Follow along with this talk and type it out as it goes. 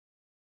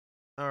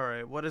All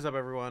right, what is up,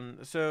 everyone?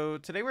 So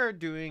today we're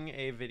doing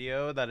a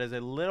video that is a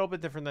little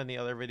bit different than the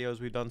other videos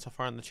we've done so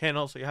far on the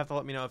channel. So you have to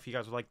let me know if you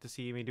guys would like to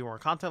see me do more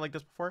content like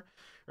this before,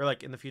 or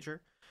like in the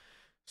future.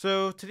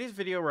 So today's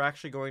video, we're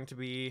actually going to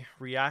be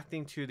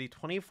reacting to the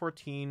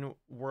 2014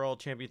 World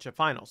Championship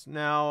Finals.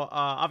 Now,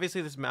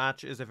 obviously this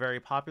match is a very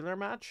popular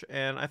match,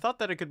 and I thought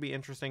that it could be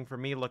interesting for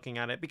me looking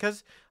at it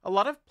because a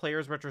lot of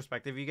players'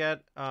 retrospective you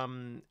get,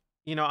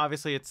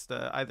 obviously it's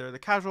either the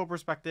casual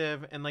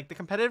perspective, and like the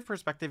competitive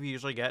perspective you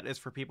usually get is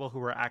for people who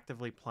were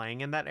actively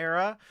playing in that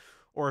era,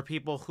 or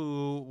people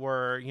who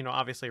were,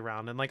 obviously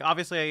around. And like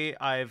obviously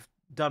I've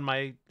done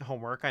my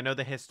homework. I know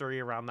the history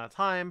around that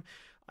time.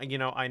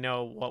 I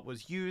know what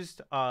was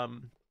used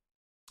around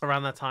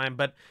that time,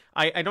 but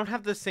I don't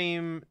have the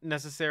same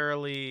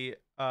necessarily.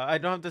 I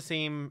don't have the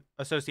same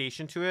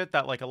association to it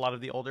that like a lot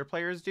of the older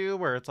players do,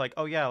 where it's like,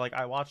 oh yeah, like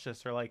I watched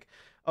this, or like,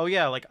 oh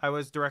yeah, like I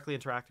was directly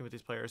interacting with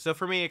these players. So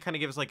for me, it kind of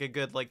gives like a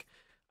good like.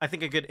 I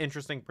think a good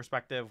interesting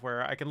perspective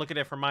where I can look at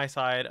it from my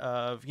side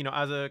of,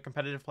 as a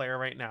competitive player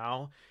right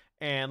now,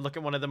 and look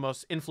at one of the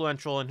most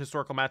influential and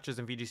historical matches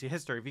in VGC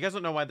history. If you guys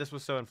don't know why this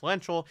was so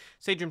influential,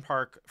 Sejun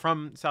Park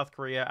from South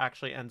Korea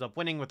actually ends up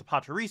winning with the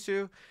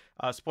Pachirisu.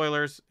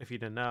 Spoilers, if you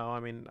didn't know.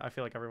 I mean, I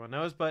feel like everyone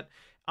knows, but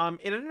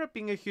it ended up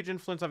being a huge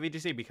influence on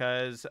VGC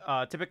because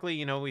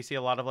typically, we see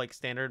a lot of like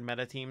standard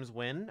meta teams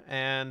win,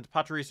 and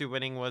Pachirisu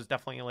winning was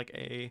definitely like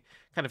a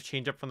kind of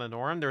change up from the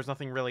norm. There was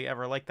nothing really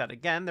ever like that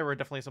again. There were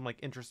definitely some like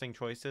interesting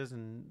choices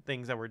and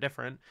things that were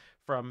different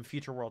from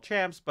future world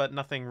champs, but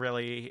nothing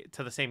really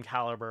to the same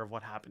caliber of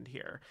what happened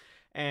here.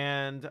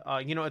 And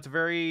it's a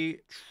very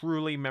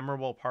truly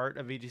memorable part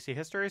of VGC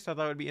history, so I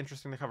thought it would be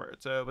interesting to cover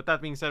it. So with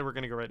that being said, we're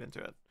going to go right into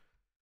it.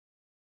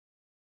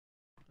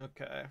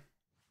 Okay.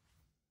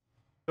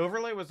 The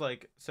overlay was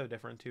like so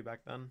different too back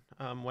then,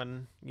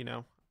 when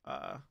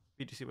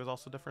VGC was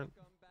also different.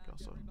 You can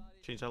also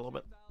change that a little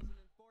bit.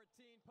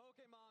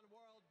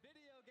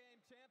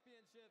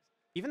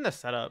 Even the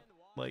setup,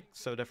 like,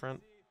 so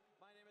different.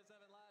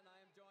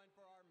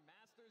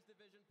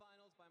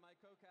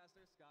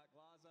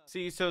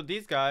 See, so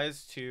these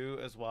guys too,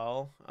 as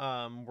well,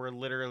 were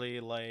literally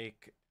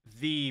like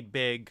the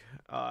big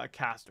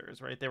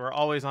casters, right? They were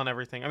always on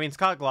everything. I mean,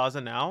 Scott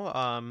Glaza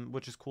now,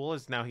 which is cool,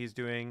 is now he's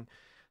doing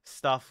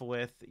stuff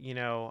with,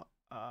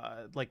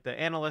 like the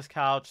analyst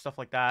couch, stuff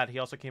like that. He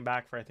also came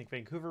back for, I think,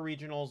 Vancouver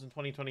Regionals in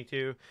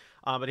 2022,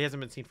 but he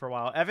hasn't been seen for a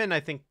while. Evan, I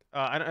think,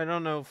 I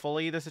don't know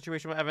fully the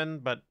situation with Evan,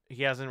 but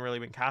he hasn't really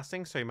been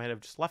casting, so he might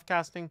have just left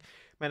casting,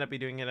 might not be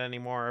doing it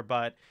anymore.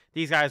 But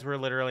these guys were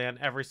literally on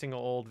every single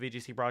old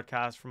VGC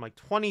broadcast from like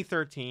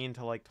 2013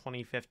 to like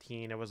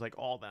 2015. It was like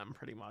all them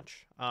pretty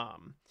much.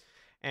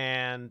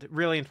 And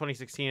really in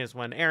 2016 is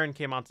when Aaron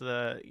came onto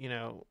the,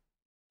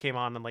 came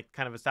on and like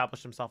kind of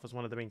established himself as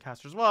one of the main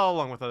casters as well,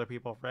 along with other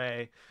people,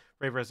 Ray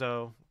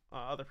Rizzo,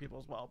 other people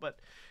as well. But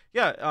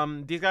yeah,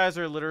 these guys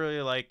are literally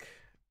like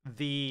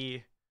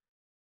they're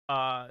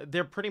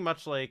pretty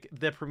much like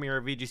the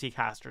premier VGC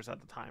casters at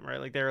the time, right?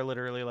 Like they're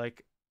literally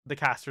like the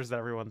casters that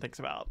everyone thinks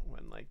about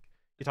when like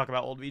you talk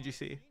about old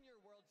VGC.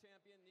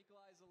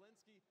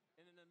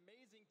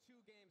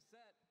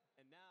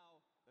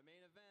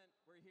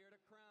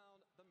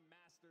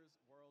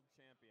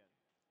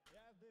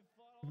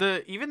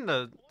 Even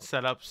the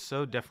setup's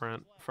so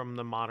different from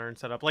the modern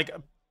setup. Like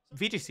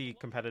VGC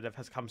competitive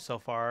has come so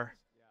far.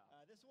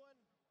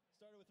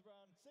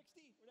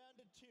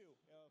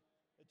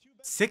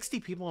 60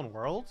 people in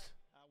Worlds?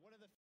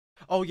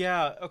 Oh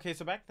yeah. Okay,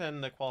 so back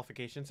then the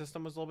qualification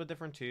system was a little bit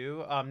different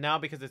too. Now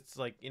because it's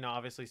like,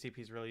 obviously CP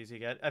is really easy to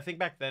get. I think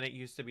back then it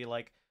used to be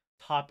like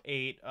top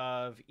 8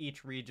 of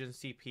each region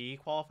CP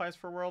qualifies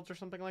for Worlds or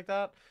something like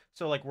that.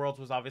 So like Worlds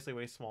was obviously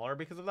way smaller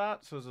because of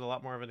that. So it was a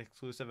lot more of an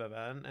exclusive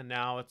event. And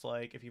now it's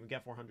like if you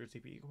get 400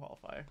 CP, you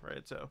qualify,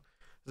 right? So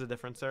there's a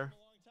difference there.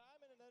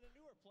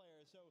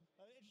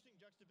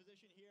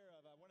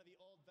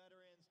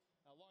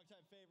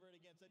 Favorite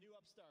against a new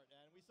upstart,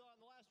 and we saw in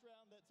the last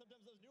round that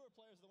sometimes those newer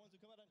players are the ones who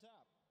come out on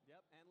top.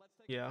 Yep, and let's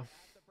take yeah.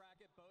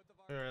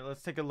 All right,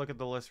 let's take a look at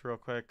the list real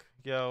quick.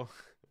 Yo,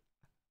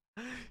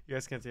 you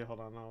guys can't see it. Hold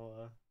on,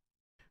 I'll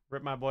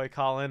rip my boy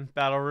Colin.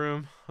 Battle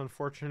room,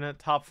 unfortunate.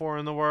 Top 4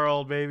 in the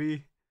world,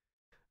 baby.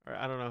 All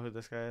right, I don't know who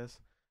this guy is.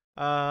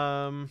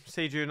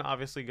 Sejun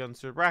obviously goes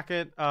through the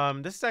bracket.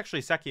 This is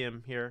actually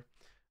Sekium here.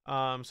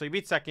 So he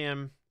beats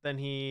Sekium, then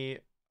he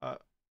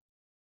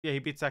he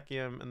beats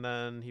Sekium, and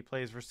then he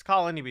plays versus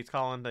Colin. He beats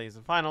Colin, then he's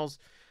in finals.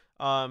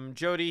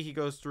 Jody, he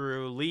goes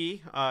through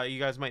Lee. You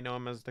guys might know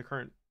him as the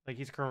current, like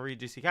he's a current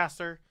VGC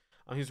caster.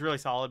 He's really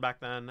solid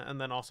back then.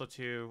 And then also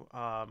to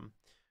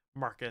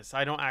Marcus.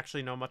 I don't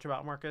actually know much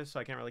about Marcus, so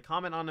I can't really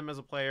comment on him as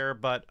a player.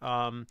 But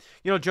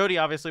Jody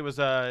obviously was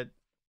a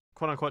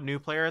quote unquote new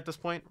player at this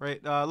point,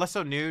 right? Less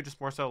so new, just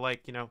more so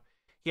like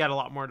he had a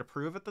lot more to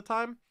prove at the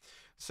time.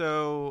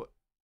 So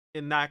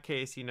in that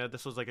case,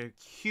 this was like a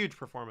huge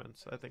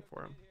performance, I think,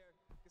 for him.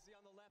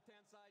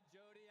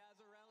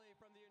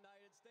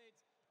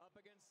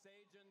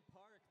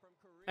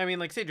 I mean,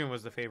 like, Sejun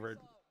was the favorite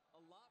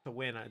to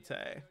win, I'd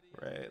say,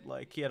 right?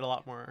 Like, he had a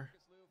lot more.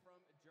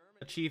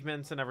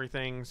 achievements and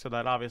everything, so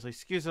that obviously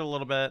skews it a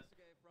little bit.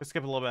 Let's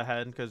skip a little bit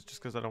ahead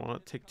because I don't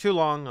want to take too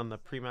long on the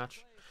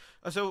pre-match.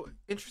 So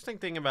interesting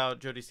thing about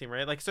Jody's team,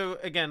 right? Like, so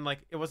again, like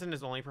it wasn't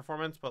his only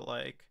performance, but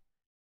like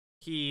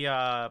he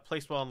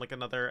placed well in like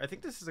another. I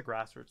think this is a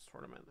grassroots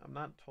tournament. I'm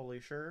not totally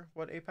sure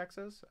what Apex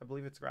is. I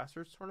believe it's a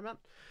grassroots tournament.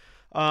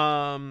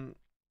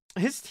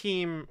 His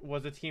team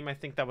was a team I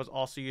think that was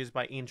also used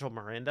by Angel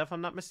Miranda, if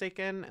I'm not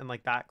mistaken, and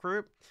like that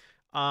group.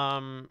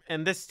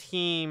 And this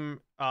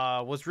team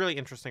was really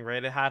interesting,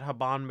 right? It had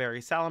Habanberry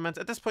Salamence.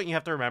 At this point, you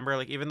have to remember,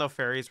 like, even though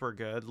fairies were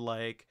good,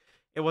 like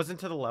it wasn't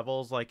to the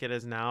levels like it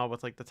is now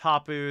with like the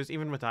Tapus,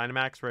 even with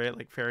Dynamax, right?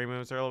 Like fairy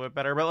moves are a little bit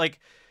better, but like,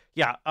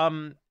 yeah,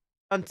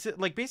 until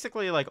like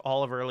basically like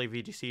all of early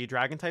VGC,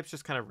 dragon types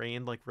just kind of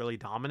reigned like really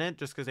dominant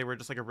just because they were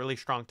just like a really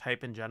strong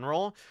type in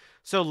general.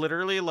 So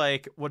literally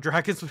like what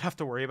dragons would have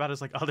to worry about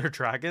is like other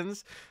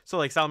dragons. So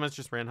like Salamence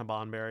just ran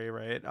Habanberry,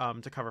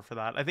 right? To cover for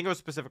that. I think it was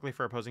specifically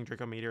for opposing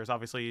Draco Meteors,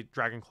 obviously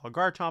Dragon Claw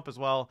Garchomp as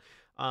well.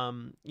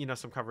 You know,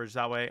 some coverage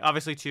that way.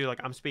 Obviously too,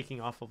 like I'm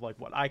speaking off of like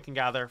what I can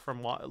gather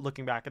from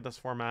looking back at this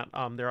format.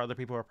 There are other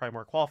people who are probably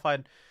more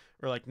qualified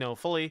or like know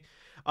fully.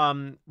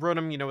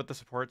 Rotom, you know, with the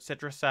support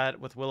Citrus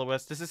set with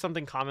Will-O-Wisp, this is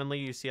something commonly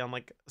you see on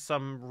like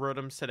some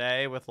Rotoms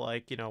today with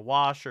like, you know,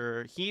 Wash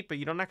or Heat, but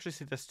you don't actually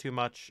see this too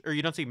much, or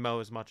you don't see Mo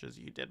as much as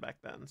you did back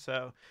then.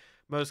 So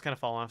Mo's kind of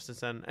fallen off since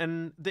then.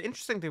 And the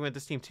interesting thing with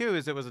this team too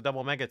is it was a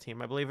double Mega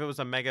team. I believe it was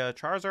a Mega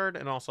Charizard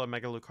and also a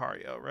Mega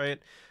Lucario, right?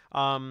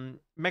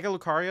 Mega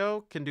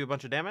Lucario can do a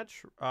bunch of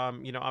damage.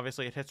 You know,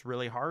 obviously it hits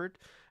really hard.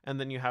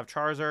 And then you have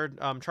Charizard.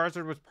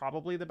 Charizard was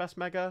probably the best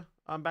Mega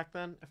back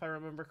then, if I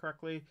remember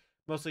correctly.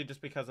 Mostly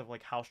just because of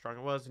like how strong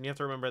it was. And you have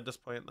to remember at this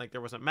point, like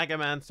there wasn't Mega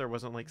Ments, there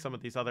wasn't like some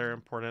of these other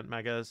important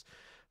Megas.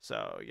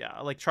 So yeah,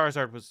 like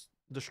Charizard was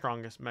the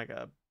strongest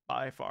Mega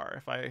by far,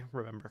 if I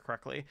remember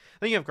correctly.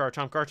 Then you have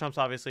Garchomp. Garchomp's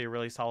obviously a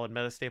really solid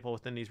meta staple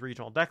within these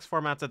regional dex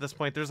formats. At this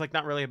point, there's like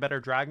not really a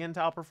better dragon to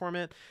outperform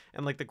it,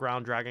 and like the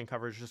ground dragon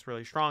coverage is just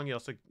really strong. You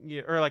also,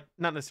 or like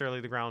not necessarily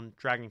the ground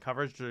dragon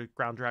coverage, the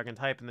ground dragon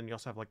type, and then you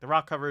also have like the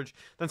rock coverage.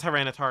 Then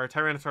Tyranitar.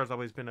 Tyranitar's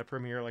always been a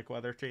premier like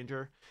weather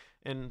changer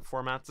in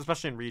formats,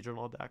 especially in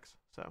regional decks.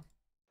 So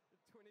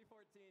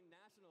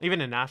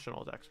even in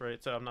national decks,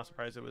 right? So I'm not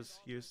surprised it was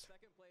used.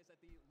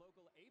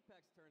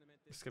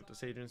 Skip the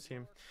Sajan's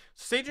team.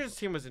 So Sajan's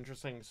team was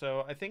interesting.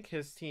 So I think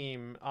his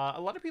team,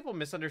 a lot of people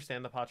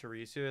misunderstand the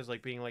Pachirisu as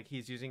like being like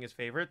he's using his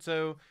favorite.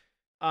 So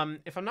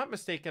if I'm not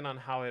mistaken on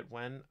how it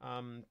went,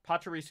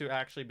 Pachirisu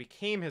actually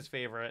became his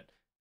favorite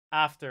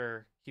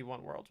after he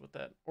won Worlds with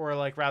it, or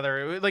like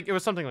rather it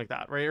was something like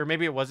that, right? Or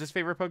maybe it was his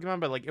favorite Pokemon,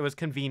 but like it was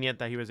convenient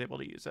that he was able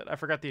to use it. I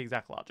forgot the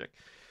exact logic.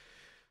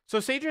 So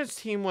Sajan's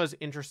team was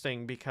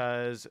interesting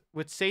because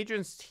with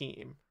Sajan's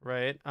team,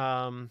 right?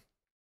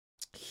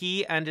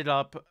 He ended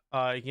up,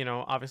 you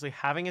know, obviously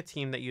having a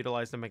team that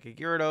utilized the Mega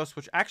Gyarados,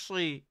 which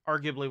actually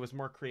arguably was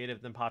more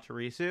creative than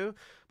Pachirisu,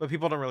 but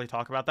people don't really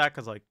talk about that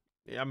because, like,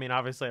 I mean,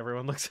 obviously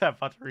everyone looks at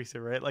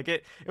Pachirisu, right? Like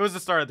it was the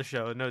start of the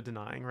show, no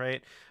denying,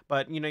 right?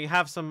 But you know, you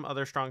have some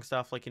other strong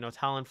stuff like, you know,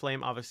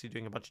 Talonflame obviously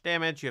doing a bunch of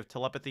damage. You have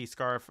Telepathy,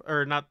 Scarf,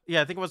 or not?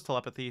 Yeah, I think it was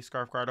Telepathy,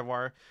 Scarf,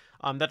 Gardevoir.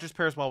 That just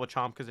pairs well with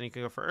Chomp because then you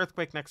can go for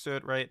Earthquake next to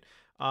it, right?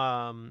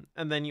 And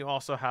then you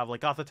also have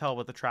like Gothitelle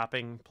with the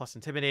Trapping plus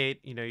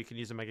Intimidate. You know, you can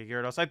use a Mega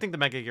Gyarados. I think the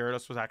Mega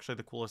Gyarados was actually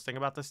the coolest thing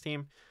about this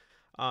team,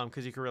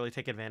 because you can really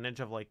take advantage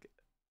of like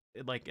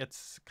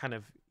its kind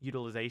of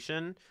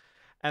utilization.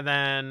 And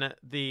then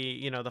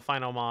the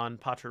final Mon,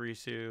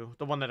 Pachirisu,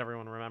 the one that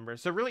everyone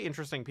remembers. So really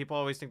interesting. People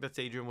always think that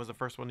Sajun was the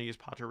first one to use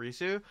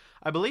Pachirisu.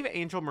 I believe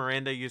Angel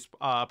Miranda used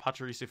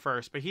Pachirisu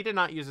first, but he did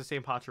not use the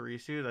same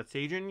Pachirisu that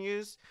Sajun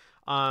used.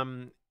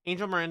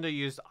 Angel Miranda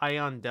used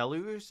Ion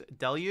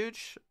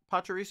Deluge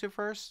Pachirisu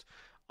first.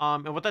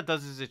 And what that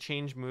does is it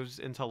changes moves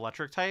into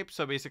electric type.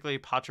 So basically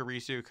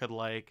Pachirisu could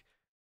like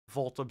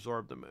Volt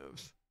absorb the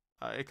moves.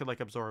 It could like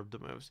absorb the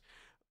moves.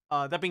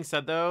 That being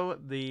said, though,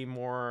 the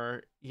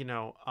more, you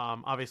know,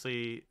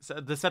 obviously,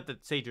 the set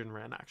that Sajun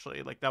ran,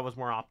 actually, like, that was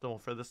more optimal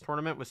for this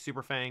tournament with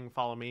Super Fang,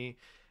 Follow Me,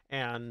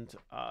 and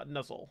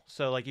Nuzzle.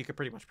 So, like, you could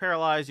pretty much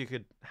paralyze, you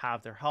could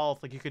have their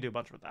health, like, you could do a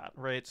bunch with that,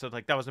 right? So,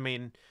 like, that was the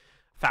main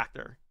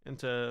factor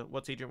into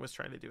what Sajun was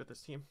trying to do with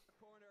this team.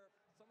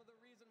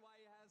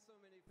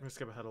 I'm going to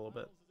skip ahead a little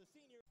bit.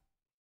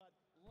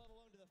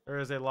 There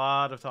is a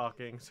lot of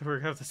talking, so we're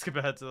going to have to skip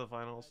ahead to the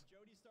finals.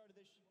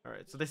 All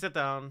right, so they sit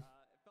down.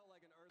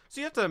 So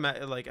you have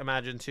to like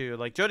imagine too,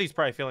 like Jody's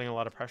probably feeling a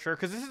lot of pressure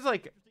because this is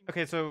like,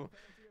 okay, so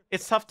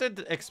it's tough to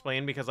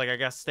explain because like I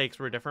guess stakes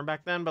were different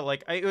back then, but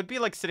like it would be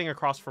like sitting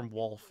across from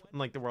Wolf in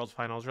like the World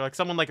Finals, or like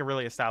someone like a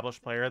really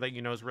established player that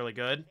you know is really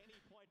good.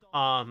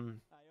 Probably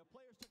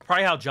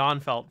how John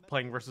felt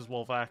playing versus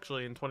Wolf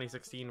actually in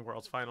 2016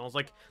 Worlds Finals.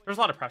 Like there's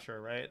a lot of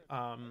pressure, right?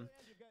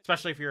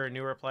 Especially if you're a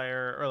newer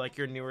player or like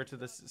you're newer to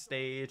this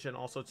stage, and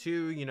also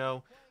too, you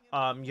know.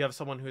 You have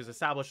someone who's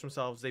established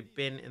themselves. They've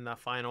been in the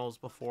finals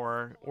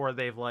before, or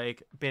they've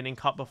like been in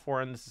cup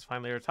before, and this is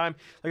finally their time.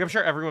 Like I'm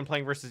sure everyone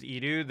playing versus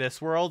Edu this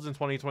Worlds in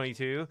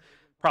 2022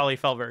 probably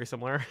felt very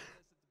similar.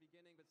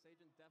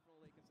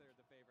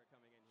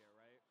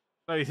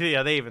 Oh,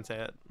 yeah, they even say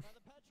it.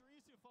 The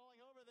Pachirisu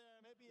falling over there,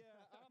 maybe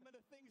omen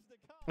of things to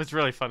come. It's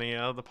really funny.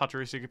 The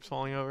Pachirisu keeps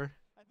falling over.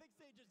 I think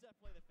Sage is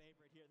definitely the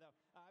favorite here, though.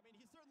 I mean,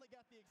 he's certainly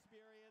got the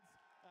experience.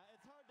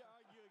 It's hard to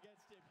argue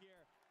against him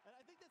here. And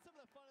I think that's some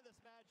of the fun of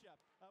this matchup.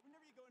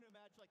 Whenever you go into a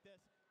match like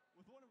this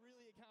with one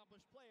really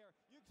accomplished player,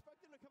 you expect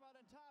him to come out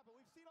on top. But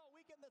we've seen all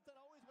weekend that's not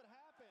always what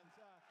happens.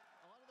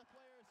 A lot of the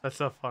players... That's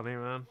so funny,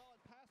 man. Well,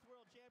 in past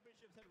World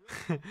Championships had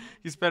really...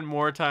 You spend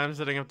more time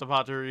setting up the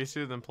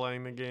Pachirisu than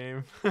playing the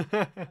game.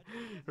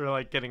 Or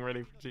like getting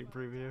ready for team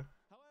preview.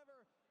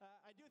 However,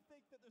 I do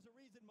think that there's a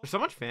reason... There's so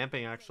much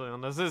vamping actually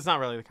on this. It's not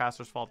really the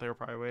caster's fault. They were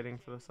probably waiting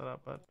for the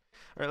setup, but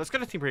all right, let's go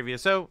to team preview.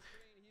 So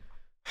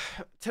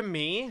to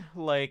me,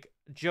 like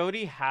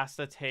Jody has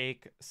to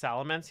take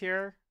Salamence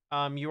here.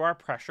 You are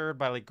pressured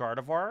by like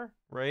Gardevoir,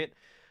 right?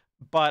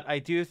 But I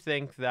do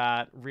think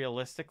that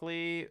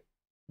realistically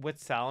with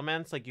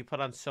Salamence, like you put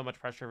on so much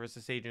pressure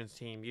versus Adrian's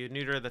team. You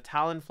neuter the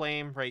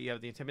Talonflame, right? You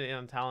have the Intimidate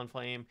on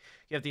Talonflame.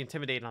 You have the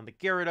Intimidate on the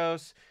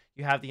Gyarados.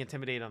 You have the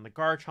Intimidate on the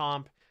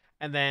Garchomp.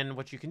 And then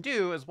what you can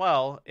do as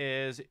well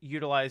is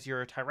utilize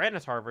your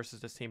Tyranitar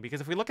versus this team.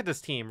 Because if we look at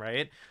this team,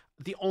 right,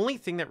 the only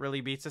thing that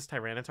really beats this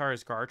Tyranitar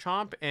is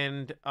Garchomp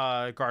and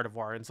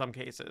Gardevoir in some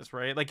cases,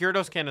 right? Like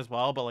Gyarados can as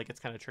well, but like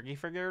it's kind of tricky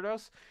for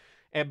Gyarados.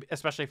 And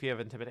especially if you have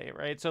Intimidate,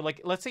 right? So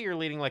like, let's say you're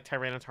leading like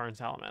Tyranitar and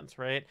Salamence,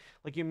 right?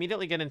 Like you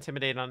immediately get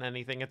Intimidate on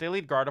anything. If they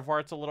lead Gardevoir,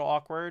 it's a little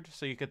awkward.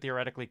 So you could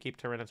theoretically keep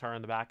Tyranitar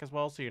in the back as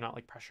well. So you're not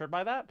like pressured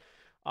by that.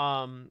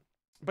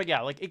 But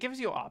yeah, like it gives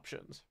you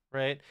options,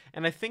 right?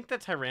 And I think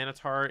that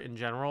Tyranitar in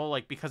general,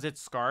 like because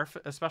it's Scarf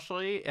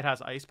especially, it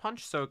has Ice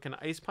Punch. So it can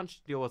Ice Punch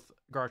to deal with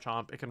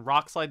Garchomp. It can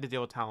Rock Slide to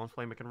deal with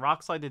Talonflame. It can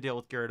Rock Slide to deal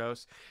with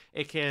Gyarados.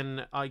 It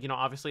can, you know,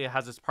 obviously it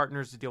has its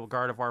partners to deal with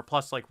Gardevoir.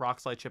 Plus like Rock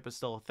Slide chip is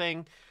still a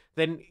thing.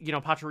 Then, you know,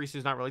 Pachirisu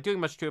is not really doing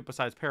much to it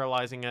besides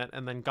paralyzing it.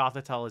 And then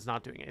Gothitelle is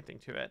not doing anything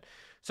to it.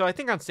 So I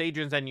think on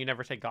Sage's end, you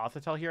never take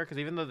Gothitelle here. Because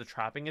even though the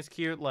trapping is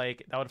cute,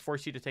 like that would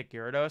force you to take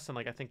Gyarados. And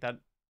like I think that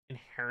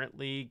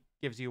inherently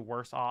gives you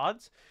worse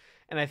odds.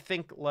 And I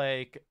think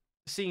like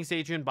seeing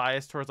Sajun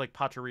biased towards like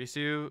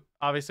Pachirisu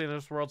obviously in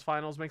this World's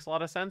Finals makes a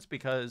lot of sense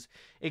because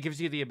it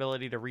gives you the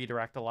ability to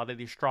redirect a lot of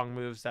these strong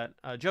moves that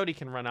Jody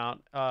can run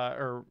out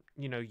or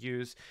you know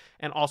use,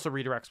 and also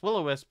redirects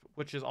Will-O-Wisp,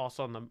 which is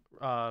also on the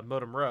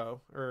Rotom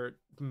Mo.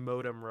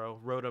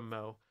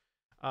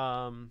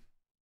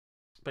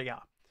 But yeah.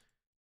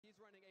 He's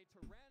running a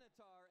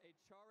Tyranitar, a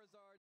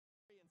Charizard,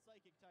 and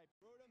Psychic type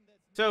Rotom that's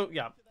So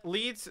yeah,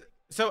 leads.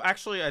 So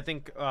actually, I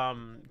think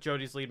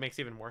Jody's lead makes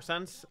even more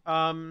sense.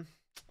 Well,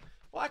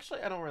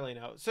 actually, I don't really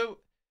know. So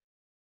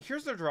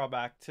here's the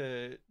drawback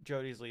to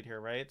Jody's lead here,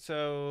 right?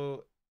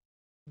 So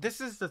this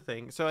is the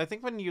thing. So I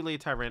think when you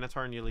lead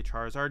Tyranitar and you lead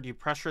Charizard, you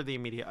pressure the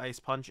immediate Ice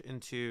Punch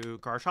into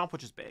Garchomp,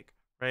 which is big,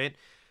 right?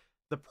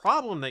 The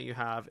problem that you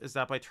have is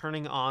that by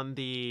turning on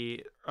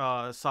the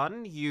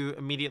sun, you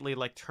immediately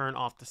like turn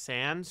off the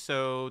sand.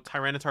 So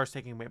Tyranitar is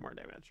taking way more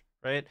damage,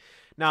 right?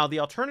 Now, the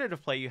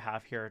alternative play you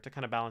have here to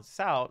kind of balance this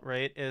out,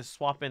 right, is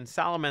swap in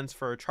Salamence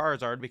for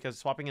Charizard, because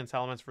swapping in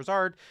Salamence for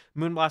Zard,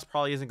 Moonblast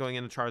probably isn't going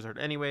into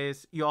Charizard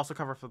anyways. You also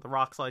cover for the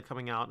Rock Slide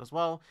coming out as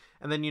well.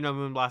 And then, you know,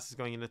 Moonblast is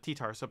going into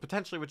T-Tar. So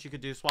potentially what you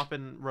could do, swap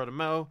in Rotom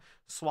Mo,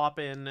 swap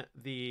in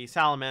the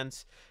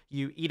Salamence,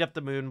 you eat up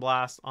the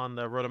Moonblast on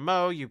the Rotom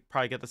Mo, you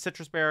probably get the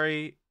Citrus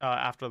Berry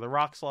after the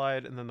Rock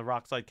Slide, and then the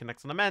Rock Slide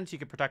connects on the Mence, you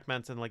can protect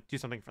Mence and like do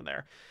something from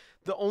there.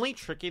 The only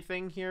tricky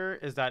thing here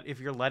is that if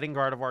you're letting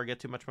Gardevoir get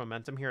too much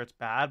momentum here, it's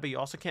bad, but you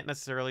also can't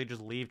necessarily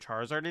just leave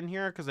Charizard in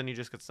here because then you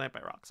just get sniped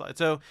by Rock Slide.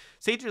 So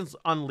Sajun's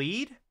on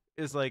lead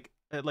is like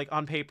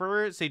on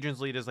paper,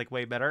 Sajun's lead is like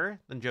way better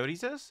than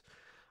Jody's is.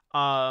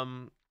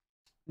 Now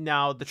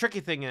the tricky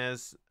thing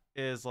is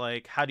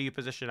like how do you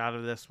position out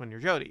of this when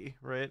you're Jody,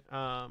 right? So.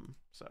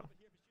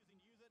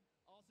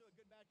 Also a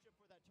good matchup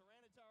for that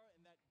Tyranitar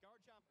and that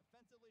Garchomp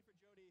offensively for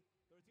Jody.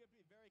 So it's going to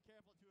be very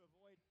careful to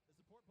avoid the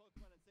support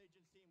Pokemon in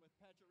Sajun's team with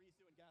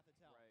Pachirisu and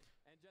Gothitelle.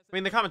 Right. And I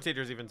mean, the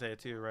commentators even say it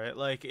too, right?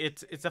 Like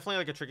it's definitely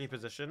like a tricky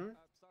position.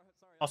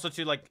 Also,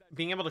 too, like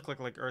being able to click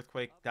like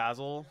Earthquake,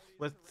 Dazzle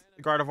with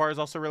Gardevoir is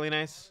also really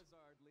nice.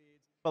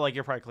 But like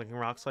you're probably clicking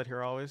Rock Slide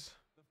here always.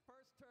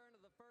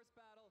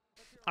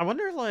 I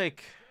wonder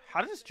like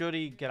how does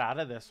Jody get out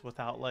of this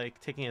without like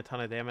taking a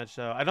ton of damage?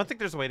 So I don't think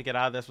there's a way to get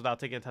out of this without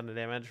taking a ton of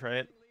damage,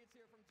 right?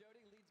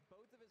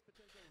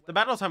 The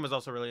battle time was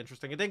also really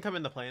interesting. It didn't come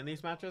into play in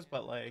these matches,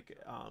 but like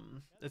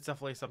it's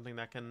definitely something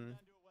that can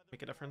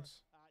make a difference.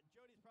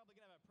 Jody's probably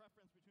going to have a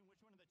preference between which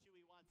one of the two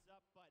he wants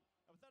up, but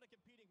without a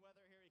competing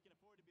weather here, he can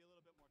afford to be a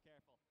little bit more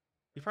careful.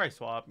 You probably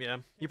swap,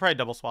 yeah. You probably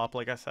double swap,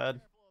 like I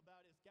said.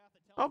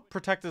 Oh,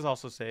 Protect is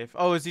also safe.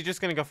 Oh, is he just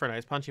going to go for an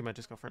Ice Punch? He might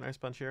just go for an Ice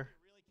Punch here.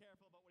 Really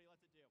careful about what he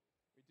lets it do.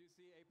 We do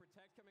see a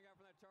Protect coming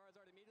out from that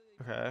Charizard immediately.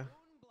 Okay.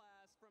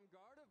 Moonblast from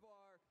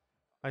Gardevoir.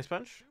 Ice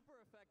Punch? Super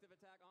effective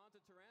attack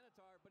onto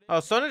Tyranitar, but Oh,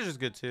 Stone Edge is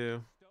good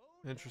too.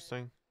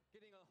 Interesting.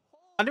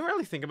 I didn't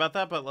really think about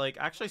that, but like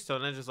actually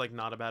Stone Edge is like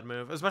not a bad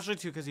move, especially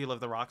too because you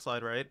live the Rock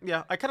Slide, right?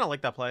 Yeah, I kind of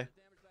like that play.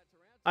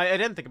 I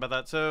didn't think about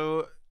that.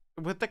 So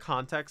with the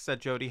context that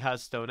Jody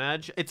has Stone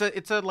Edge, it's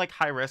a like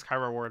high risk, high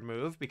reward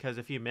move because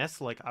if you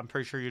miss, like I'm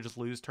pretty sure you just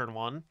lose turn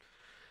one.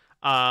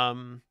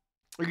 Um,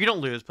 or you don't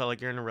lose, but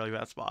like you're in a really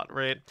bad spot,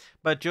 right?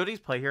 But Jody's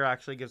play here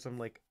actually gives him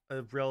like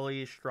a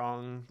really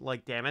strong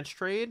like damage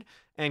trade,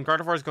 and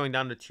Gardevoir is going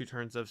down to 2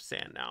 turns of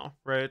sand now,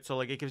 right? So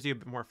like it gives you a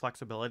bit more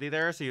flexibility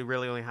there. So you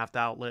really only have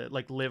to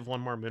live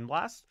one more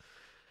Moonblast.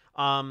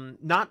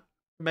 Not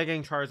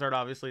Megaing Charizard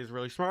obviously is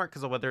really smart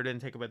because the weather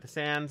didn't take away the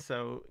sand,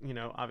 so you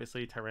know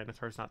obviously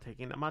Tyranitar's not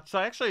taking that much. So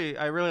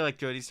I really like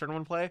Jody's turn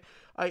one play.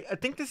 I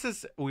think this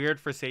is weird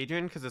for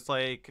Sajin because it's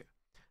like,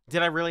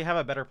 did I really have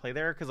a better play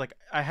there? Because like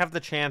I have the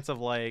chance of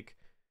like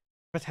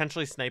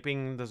potentially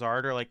sniping the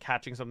Zard or like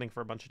catching something for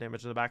a bunch of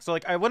damage in the back. So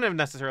like I wouldn't have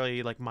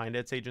necessarily like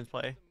minded Sajin's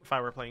play if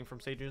I were playing from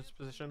Sajin's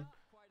position.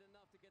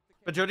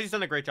 But Jody's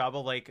done a great job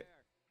of like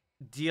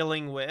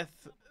dealing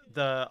with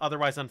the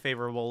otherwise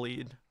unfavorable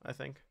lead, I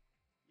think.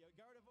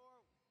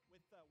 Gardevoir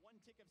with 1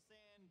 tick of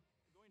sand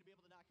going to be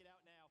able to knock it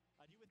out now.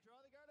 Do you withdraw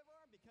the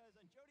Gardevoir? Because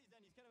on Jody's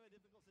end, he's kind of in a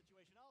difficult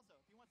situation also.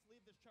 If he wants to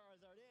leave this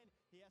Charizard in,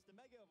 he has to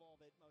Mega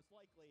Evolve it, most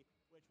likely,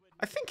 which would...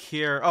 I think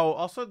here... Oh,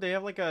 also, they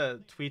have, like,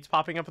 tweets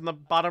popping up in the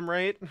bottom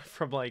right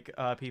from, like,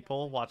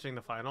 people watching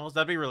the finals.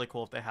 That'd be really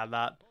cool if they had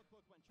that,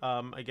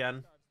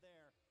 again.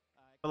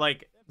 But,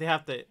 like, they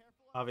have to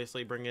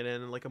obviously bring it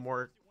in like, a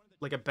more...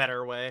 like, a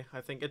better way.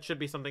 I think it should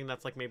be something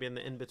that's, like, maybe in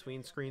the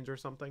in-between screens or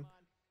something.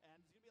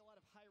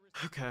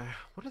 Okay,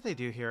 what do they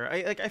do here?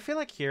 I feel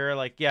like here,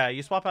 like, yeah,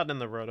 you swap out in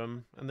the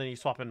Rotom, and then you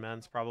swap in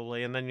Mence,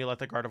 probably, and then you let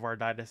the Gardevoir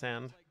die to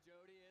sand.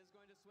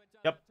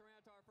 Yep.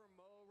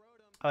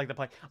 I like the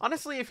play.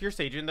 Honestly, if you're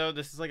Sajin, though,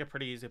 this is, like, a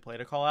pretty easy play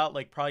to call out.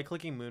 Like, probably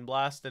clicking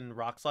Moonblast and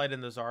Rock Slide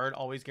in the Zard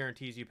always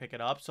guarantees you pick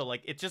it up, so,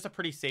 like, it's just a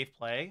pretty safe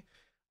play.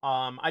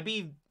 I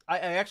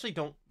actually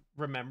don't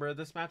remember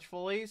this match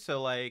fully,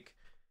 so, like,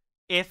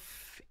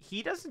 if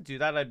he doesn't do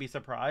that, I'd be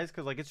surprised,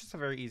 because, like, it's just a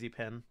very easy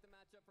pin.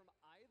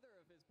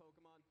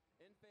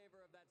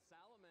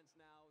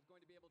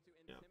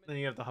 Yeah. Then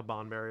you have the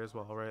Habanberry as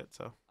well, right?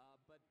 So.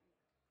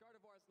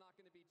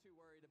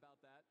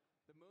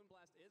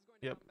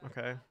 Yep.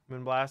 Okay.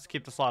 Moonblast.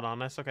 Keep the slot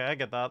honest. Okay, I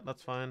get that.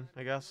 That's fine,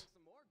 I guess.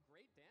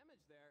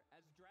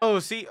 Oh,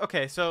 see.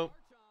 Okay, so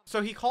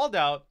he called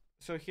out.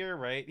 So here,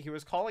 right? He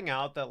was calling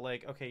out that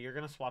like, okay, you're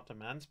gonna swap to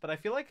Mence, but I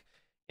feel like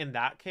in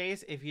that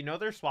case, if you know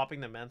they're swapping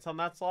the Mence on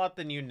that slot,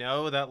 then you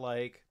know that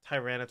like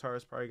Tyranitar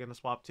is probably gonna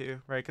swap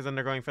too, right? Because then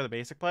they're going for the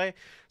basic play.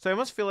 So I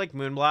almost feel like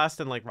Moonblast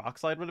and like Rock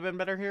Slide would have been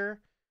better here.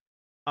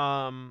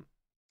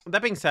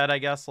 That being said, I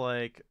guess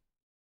like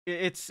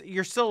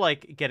you're still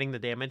like getting the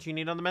damage you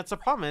need on the Mets. The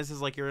problem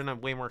is like you're in a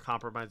way more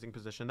compromising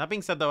position. That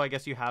being said, though, I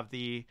guess you have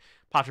the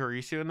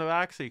Pachirisu in the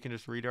back, so you can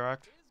just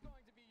redirect.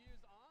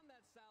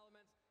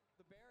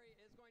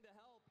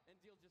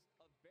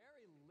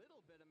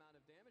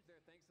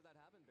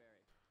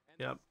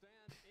 Yep.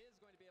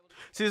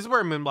 See, this is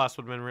where Moonblast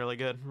would have been really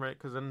good, right?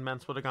 Because then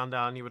Mence would have gone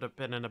down. You would have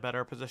been in a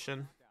better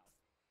position.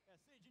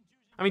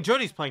 I mean,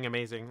 Jody's playing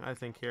amazing, I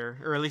think, here.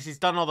 Or at least he's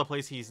done all the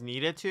plays he's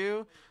needed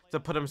to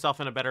put himself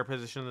in a better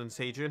position than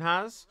Sajin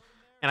has.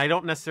 And I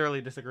don't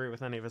necessarily disagree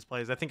with any of his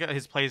plays. I think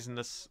his plays in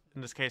this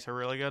case are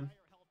really good.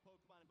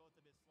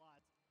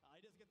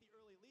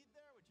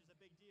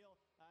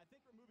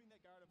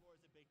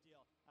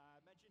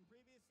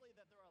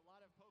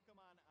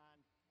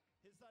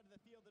 His side of the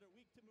field that are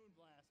weak to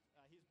Moonblast.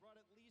 He's brought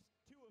at least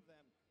 2 of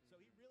them, so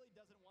he really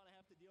doesn't want to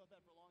have to deal with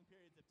that for long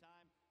periods of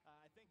time.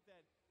 I think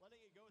that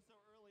letting it go so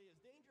early is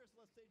dangerous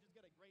unless Sage has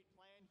got a great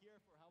plan here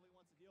for how he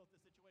wants to deal with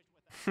the situation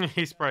with that.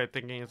 He's probably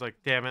thinking, he's like,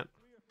 damn it,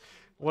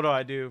 what do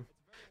I do?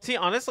 See,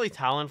 honestly,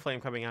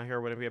 Talonflame coming out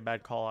here wouldn't be a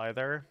bad call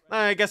either.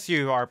 I guess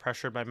you are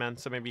pressured by men,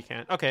 so maybe you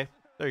can't. Okay,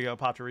 there you go.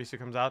 Pachirisu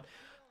comes out.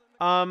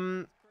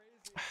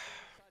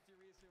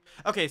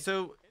 Okay,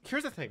 so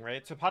here's the thing,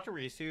 right? So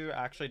Pachirisu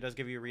actually does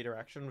give you a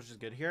redirection, which is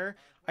good here.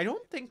 I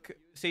don't think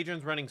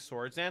Sajin's running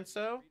Swords Dance,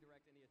 though.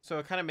 So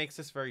it kind of makes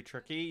this very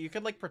tricky. You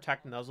could, like,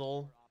 protect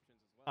Nuzzle,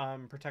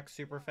 protect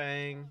Super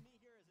Fang.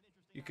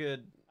 You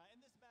could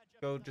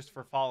go just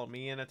for Follow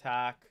Me and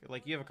attack.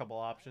 Like, you have a couple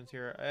options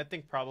here. I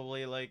think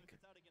probably, like,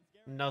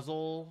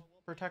 Nuzzle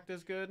protect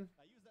is good.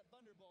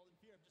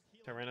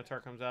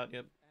 Tyranitar comes out,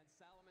 yep.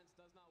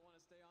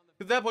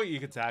 At that point, you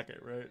could sack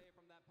it, right?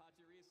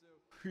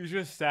 He's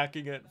just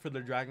stacking it for the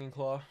Dragon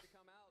Claw.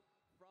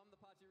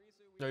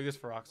 No, he goes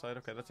for Rock Slide.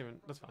 Okay,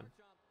 that's fine.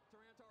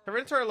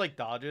 Tyranitar like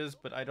dodges,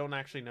 but I don't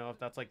actually know if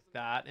that's like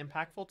that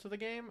impactful to the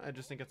game. I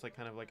just think it's like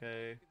kind of like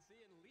a,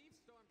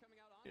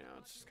 you know,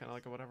 it's just kind of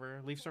like a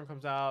whatever. Leaf Storm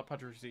comes out,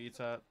 Pachirisu eats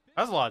that.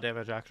 That's a lot of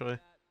damage actually.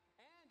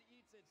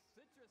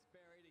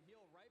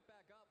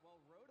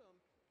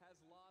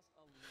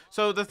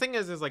 So the thing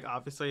is like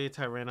obviously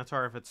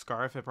Tyranitar, if it's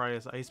Scarf, it probably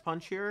has Ice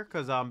Punch here,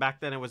 because back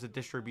then it was a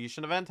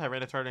distribution event.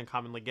 Tyranitar didn't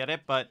commonly get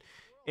it, but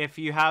if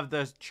you have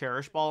the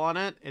Cherish Ball on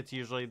it, it's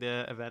usually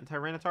the event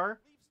Tyranitar.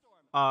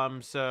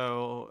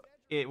 So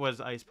it was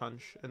Ice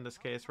Punch in this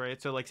case,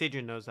 right? So like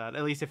Sajin knows that.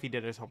 At least if he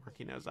did his homework,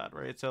 he knows that,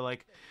 right? So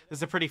like this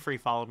is a pretty free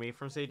Follow Me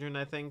from Sajin,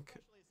 I think.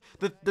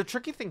 The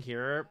tricky thing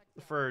here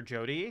for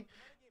Jody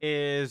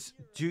is,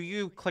 do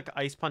you click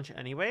Ice Punch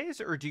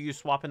anyways, or do you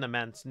swap in the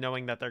Ments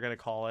knowing that they're going to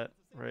call it,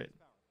 right?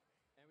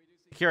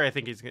 Here, I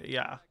think he's gonna,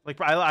 yeah. Like,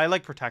 I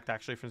like Protect,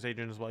 actually, from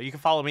Sajun as well. You can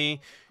follow me.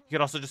 You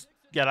could also just,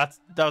 yeah,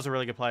 that was a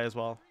really good play as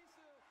well.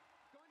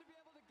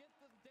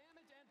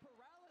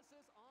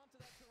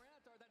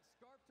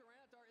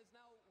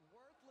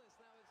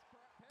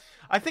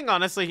 I think,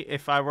 honestly,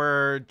 if I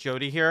were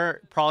Jody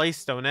here, probably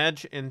Stone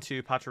Edge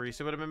into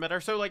Pachirisu would have been better.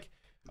 So, like,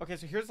 okay,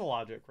 so here's the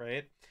logic,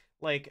 right?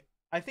 Like,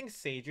 I think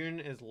Sejun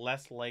is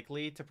less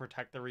likely to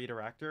protect the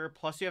redirector.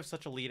 Plus, you have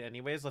such a lead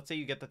anyways. Let's say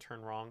you get the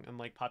turn wrong and,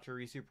 like,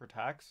 Pachirisu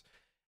protects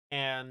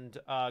and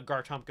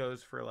Garchomp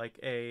goes for, like,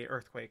 a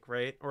Earthquake,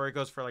 right? Or it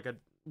goes for, like, a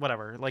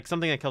whatever, like,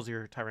 something that kills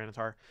your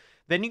Tyranitar.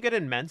 Then you get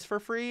Immense for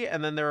free,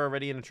 and then they're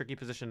already in a tricky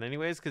position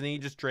anyways, because then you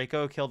just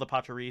Draco, kill the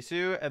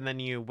Pachirisu, and then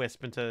you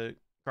Wisp into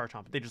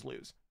Garchomp. They just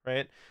lose,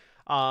 right?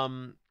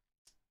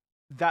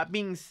 That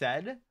being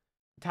said,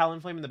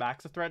 Talonflame in the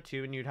back's a threat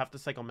too, and you'd have to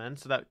cycle men,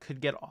 so that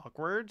could get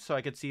awkward. So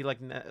I could see like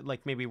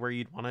maybe where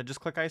you'd want to just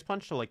click Ice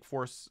Punch to like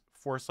force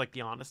like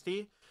the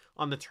honesty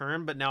on the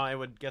turn. But now I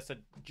would guess that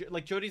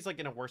like Jody's like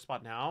in a worse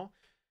spot now.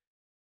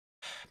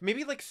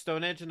 Maybe like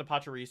Stone Edge into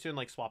Pachirisu and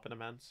like swap in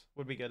Immense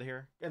would be good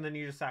here, and then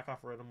you just sack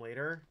off Rotom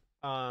later.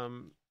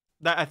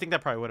 That I think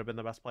that probably would have been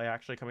the best play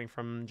actually coming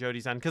from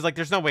Jody's end, because like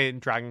there's no way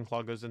Dragon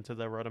Claw goes into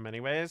the Rotom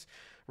anyways.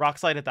 Rock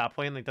Slide at that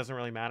point like doesn't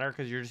really matter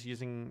because you're just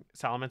using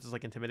Salamence as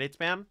like Intimidate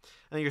spam, and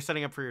then you're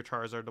setting up for your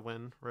Charizard to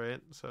win, right?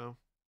 So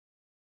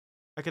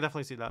I could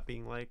definitely see that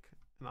being like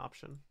an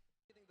option.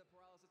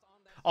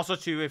 Also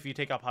too, if you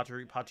take out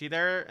Pachi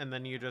there and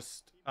then you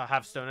just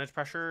have Stone Edge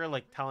pressure,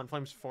 like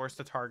Talonflame's forced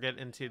to target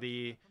into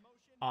the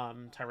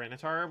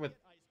Tyranitar with,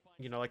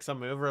 you know, like some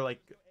move, or like,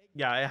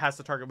 yeah, it has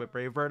to target with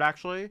Brave Bird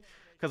actually,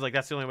 because like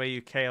that's the only way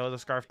you KO the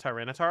Scarf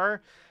Tyranitar.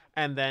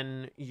 And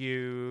then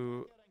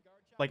you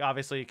like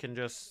obviously you can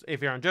just,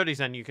 if you're on Jody's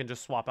end, you can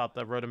just swap out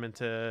the Rotom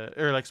into,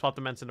 or like swap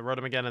the Ments into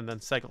Rotom again and then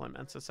cycle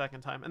Immense a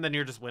second time, and then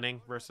you're just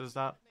winning versus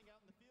that.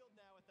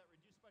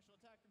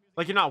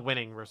 Like you're not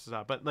winning versus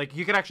that, but like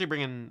you could actually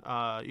bring in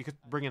you could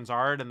bring in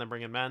Zard and then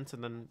bring in Ments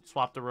and then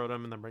swap the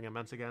Rotom and then bring in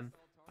Ments again.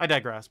 I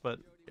digress, but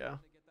yeah.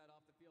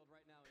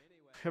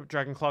 Yep,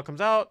 Dragon Claw comes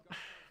out.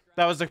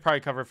 That was the probably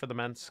cover for the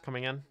Ments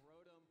coming in.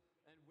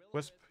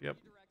 Wisp, yep.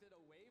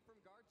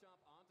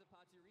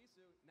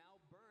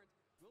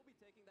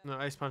 No,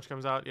 Ice Punch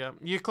comes out, yeah.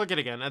 You click it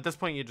again. At this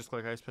point, you just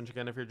click Ice Punch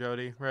again if you're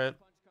Jody, right?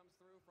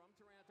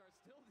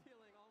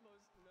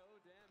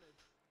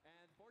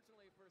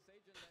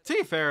 To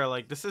be fair,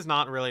 like, this is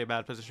not really a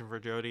bad position for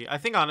Jody. I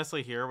think,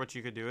 honestly, here, what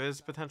you could do is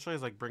potentially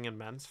is, like, bring in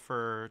Ments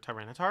for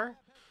Tyranitar.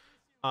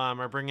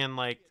 Or bring in,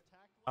 like,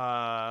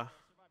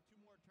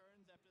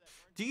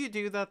 do you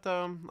do that,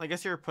 though? I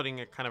guess you're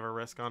putting a kind of a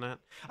risk on it.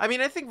 I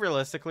mean, I think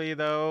realistically,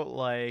 though,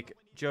 like,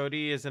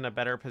 Jody is in a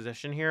better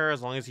position here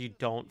as long as you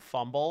don't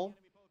fumble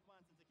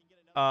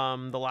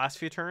the last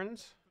few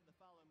turns.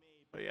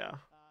 But, yeah.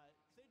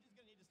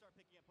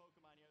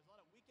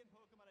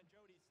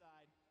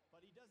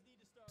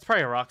 It's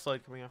probably a Rock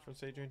Slide coming out from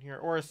Sajun here.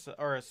 Or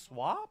a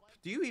swap?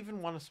 Do you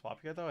even want to swap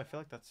here, though? I feel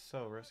like that's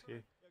so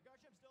risky.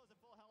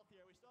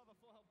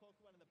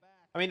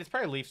 I mean, it's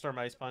probably Leaf Storm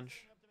Ice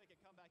Punch.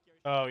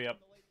 Oh, yep.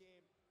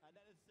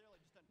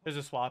 There's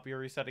a swap. You're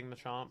resetting the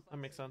Chomp. That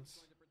makes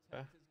sense.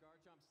 Okay.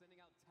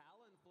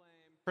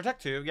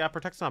 Protect 2. Yeah,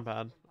 Protect's not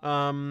bad.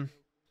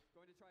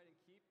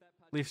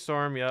 Leaf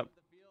Storm, yep.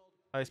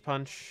 Ice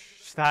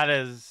Punch.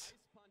 That's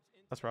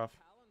rough.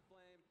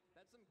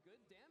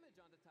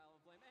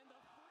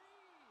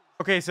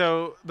 Okay,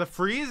 so the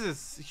freeze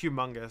is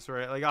humongous,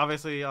 right? Like,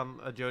 obviously,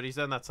 on a Jody's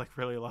end, that's, like,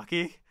 really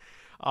lucky.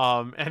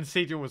 And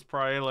Sajun was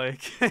probably,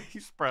 like,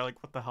 he's probably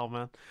like, what the hell,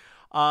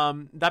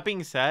 man? That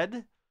being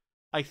said,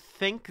 I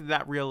think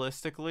that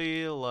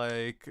realistically,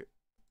 like,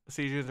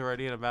 Sajun's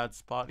already in a bad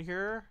spot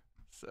here.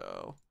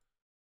 So,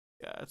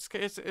 yeah,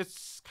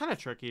 it's kind of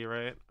tricky,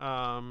 right?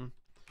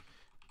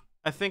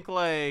 I think,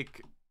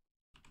 like,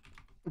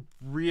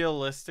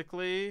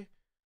 realistically,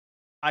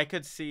 I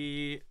could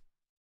see...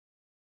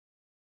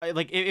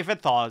 like if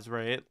it thaws,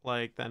 right,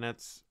 like then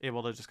it's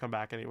able to just come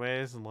back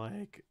anyways, and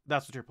like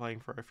that's what you're playing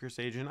for if you're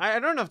Sajun. I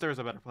don't know if there's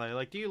a better play.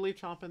 Like, do you leave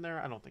Chomp in there?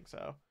 I don't think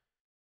so.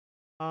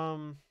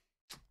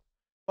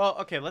 Well,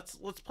 okay, let's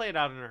play it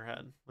out in our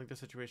head, like the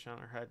situation in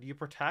our head. You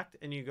protect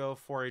and you go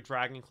for a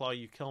Dragon Claw,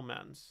 you kill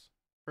Mens,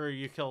 or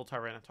you kill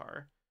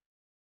Tyranitar.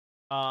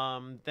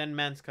 Then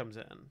Mens comes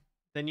in.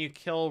 Then you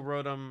kill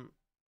Rotom,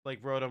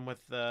 like Rotom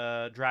with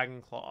the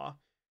Dragon Claw,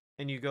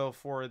 and you go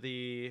for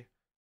the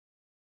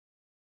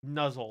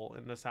Nuzzle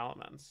in the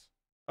Salamence.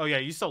 Oh yeah,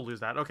 you still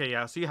lose that. Okay,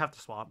 yeah, so you have to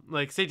swap.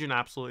 Like, Sajun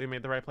absolutely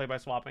made the right play by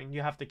swapping.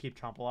 You have to keep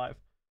Chomp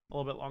alive a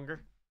little bit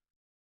longer.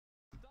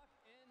 Stuck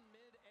in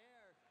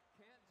mid-air,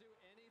 can't do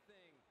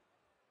anything.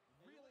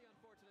 Really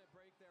unfortunate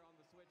break there on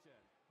the switch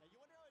in. Now, you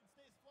wonder how it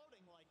stays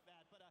floating like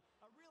that, but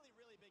a really,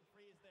 really big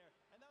freeze there.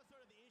 And that was sort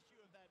of the issue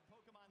of that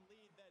Pokemon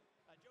lead that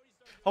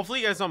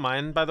Hopefully you guys don't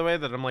mind, by the way,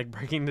 that I'm like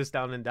breaking this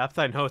down in depth.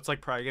 I know it's like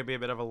probably gonna be a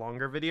bit of a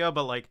longer video,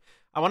 but like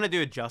I want to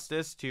do it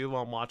justice too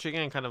while I'm watching it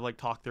and kind of like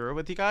talk through it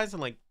with you guys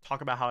and like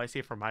talk about how I see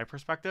it from my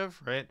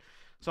perspective, right?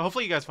 So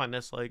hopefully you guys find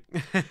this like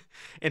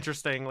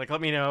interesting. Like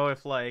let me know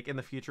if like in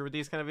the future with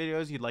these kind of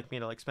videos you'd like me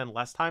to like spend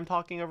less time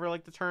talking over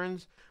like the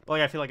turns, but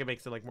like I feel like it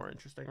makes it like more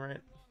interesting, right?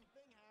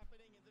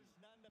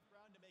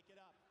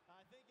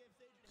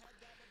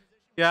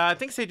 Yeah, I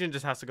think Sajin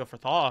just has to go for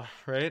Thaw,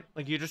 right?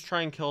 Like you just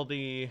try and kill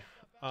the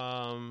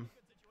um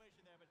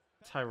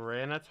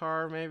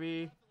Tyranitar,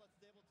 maybe.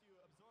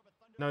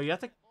 No, you have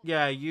to.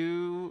 Yeah,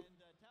 you.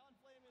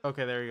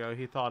 Okay, there you go.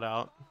 He thought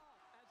out.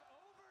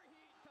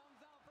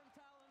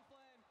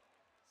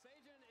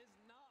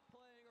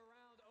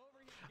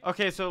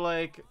 Okay, so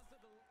like,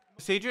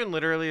 Sajin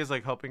literally is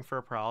like hoping for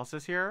a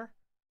paralysis here.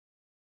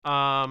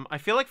 I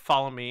feel like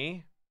Follow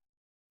Me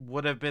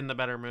would have been the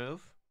better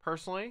move,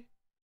 personally.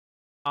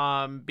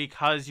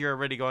 Because you're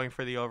already going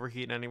for the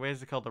overheat anyways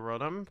to kill the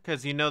Rotom,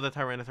 because you know the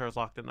Tyranitar is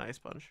locked in the Ice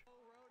Punch.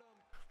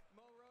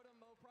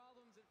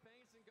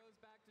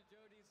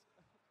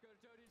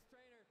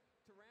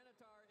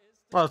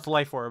 Oh, it's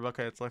Life Orb.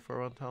 Okay, it's Life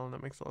Orb on Talon.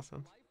 That makes a lot of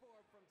sense.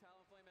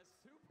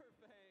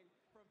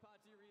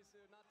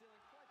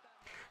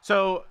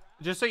 So,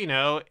 just so you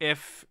know,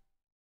 if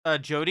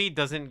Jody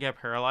doesn't get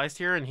paralyzed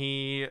here and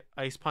he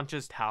Ice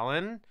Punches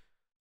Talon,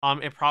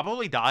 it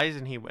probably dies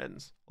and he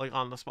wins, like,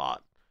 on the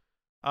spot.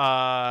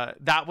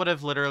 That would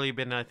have literally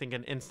been, I think,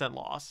 an instant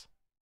loss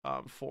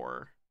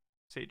for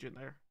Sajin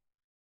there.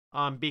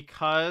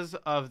 Because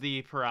of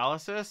the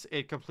paralysis,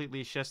 it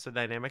completely shifts the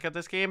dynamic of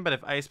this game. But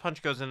if Ice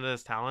Punch goes into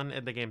this Talon,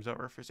 the game's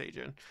over for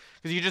Sajin.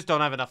 Because you just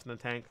don't have enough in the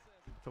tank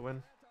to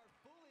win.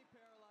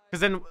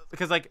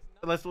 Because like,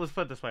 let's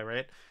put it this way,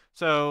 right?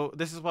 So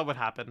this is what would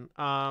happen.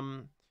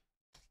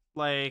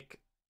 Like,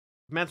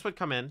 Mence would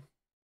come in,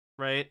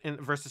 right,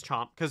 versus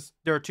Chomp, because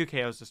there are 2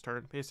 KOs this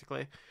turn,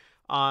 basically.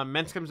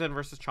 Mence comes in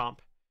versus Chomp.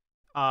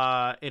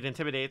 It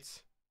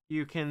intimidates.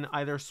 You can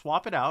either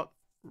swap it out,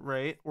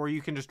 right, or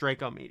you can just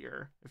Draco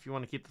Meteor if you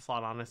want to keep the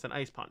slot honest and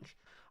Ice Punch.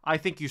 I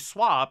think you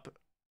swap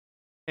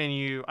and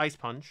you Ice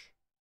Punch,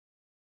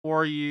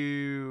 or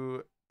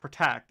you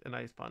protect and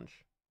Ice Punch,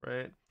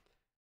 right?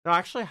 No,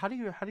 actually, how do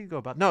you go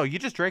about? No, you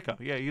just Draco.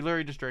 Yeah, you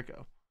literally just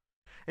Draco.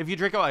 If you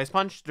Draco Ice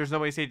Punch, there's no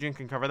way Sajin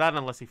can cover that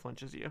unless he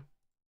flinches you.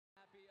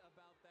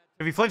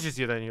 If he flinches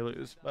you, then you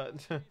lose.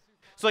 But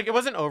so like it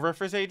wasn't over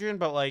for Sajin,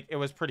 but like it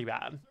was pretty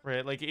bad,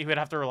 right? Like he would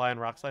have to rely on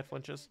Rock Slide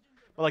flinches.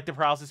 But like the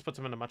paralysis puts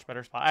him in a much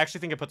better spot. I actually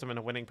think it puts him in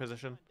a winning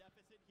position.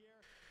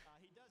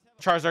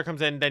 Charizard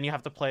comes in, then you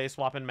have to play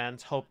Swap and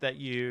Mence, hope that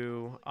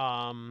you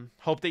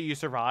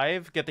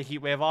survive, get the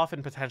Heat Wave off,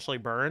 and potentially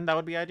burn. That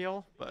would be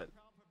ideal, but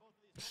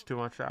it's too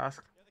much to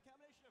ask.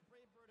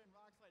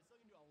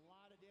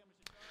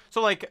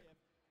 So like,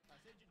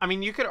 I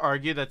mean, you could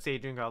argue that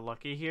Sajin got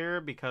lucky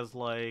here because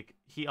like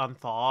he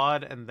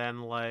unthawed and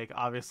then like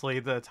obviously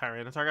the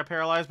Tyranitar got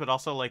paralyzed, but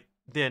also like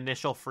the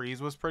initial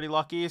freeze was pretty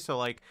lucky. So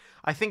like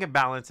I think it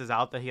balances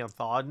out that he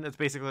unthawed. It's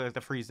basically like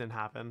the freeze didn't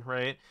happen,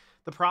 right?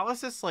 The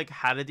paralysis like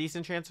had a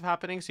decent chance of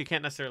happening, so you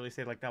can't necessarily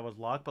say like that was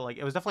luck, but like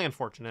it was definitely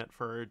unfortunate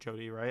for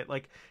Jody, right?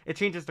 Like it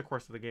changes the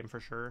course of the game for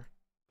sure.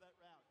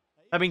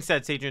 That being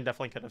said, Sajin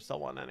definitely could have still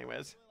won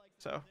anyways.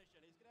 So,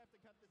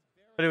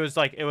 but it was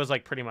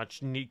like pretty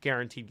much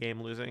guaranteed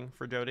game losing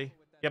for Jody.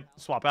 Yep,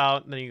 swap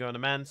out, and then you go into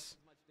Mence,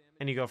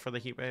 and you go for the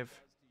Heat Wave.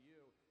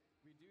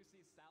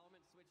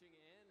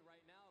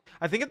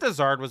 I think if the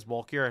Zard was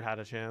bulkier, it had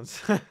a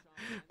chance,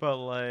 but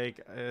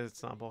like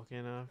it's not bulky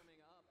enough.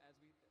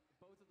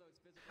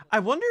 I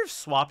wonder if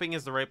swapping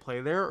is the right play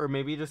there, or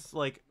maybe just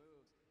like,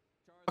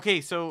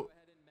 okay, so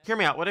hear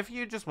me out. What if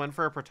you just went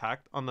for a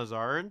protect on the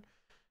Zard,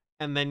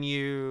 and then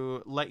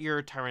you let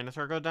your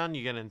Tyranitar go down,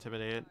 you get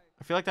intimidated?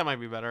 I feel like that might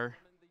be better.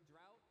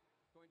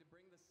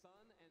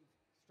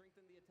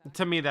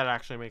 To me, that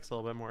actually makes a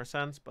little bit more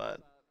sense, but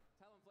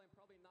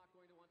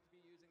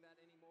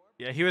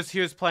yeah, he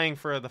was playing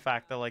for the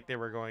fact that like they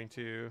were going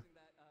to.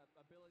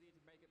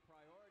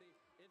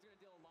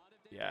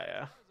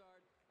 Yeah.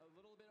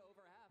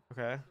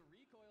 Okay.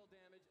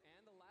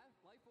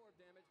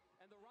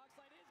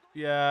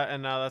 Yeah,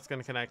 and now that's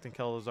gonna connect and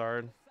kill the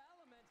Zard.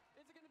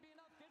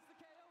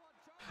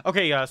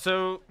 Okay, yeah,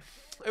 so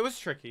it was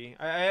tricky.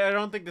 I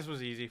don't think this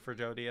was easy for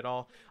Jody at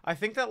all. I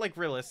think that like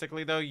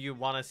realistically though, you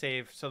want to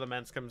save so the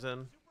Mence comes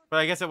in. But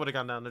I guess it would have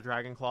gone down to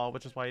Dragon Claw,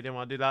 which is why you didn't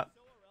want to do that.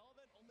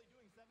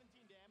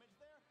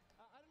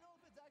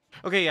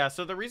 Okay, yeah,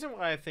 so the reason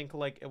why I think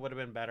like it would have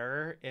been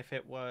better if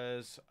it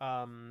was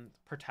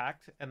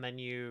protect and then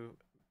you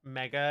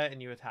mega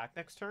and you attack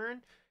next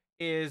turn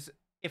is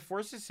it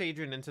forces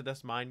Sajin into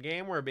this mind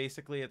game where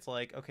basically it's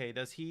like, okay,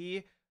 does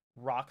he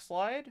Rock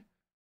Slide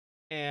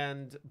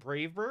and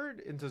Brave Bird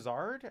into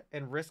Zard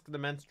and risk the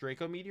Mence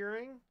Draco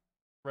Meteoring,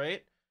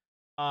 right?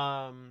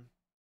 Or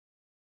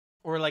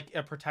like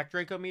a Protect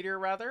Draco Meteor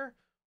rather,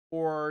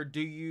 or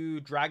do you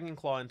Dragon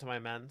Claw into my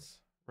Mence,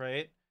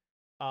 right?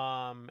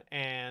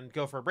 And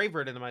go for a Brave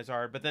Bird into my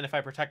Zard, but then if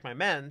I protect my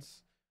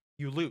Mence,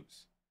 you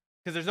lose.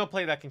 because there's no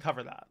play that can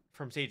cover that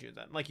from Seiju.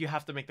 Then like you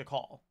have to make the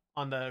call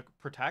on the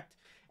protect,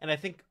 and I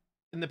think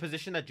in the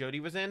position that Jody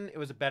was in, it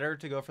was better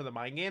to go for the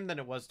mind game than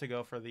it was to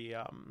go for the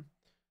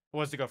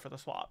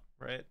swap,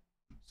 right?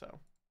 So.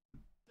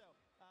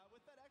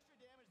 With that extra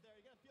damage there,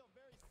 you're gonna feel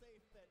very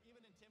safe that even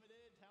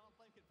intimidated,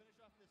 Talonflame can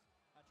finish off this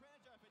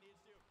Tranjar if it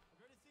needs to.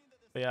 I've already seen that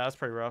this. But yeah, that's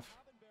pretty rough.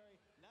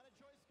 Not a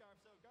choice scarf,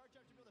 so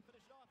Garchomp should be able to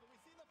finish it off, and we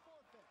see the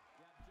forfeit.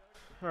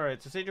 All right,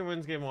 so Seiju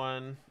wins game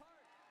 1.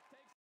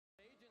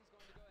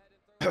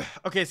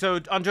 Okay, so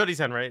on Jody's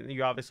end, right,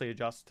 you obviously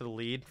adjust to the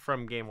lead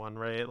from game 1,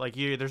 right? Like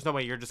there's no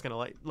way you're just gonna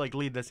like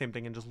lead the same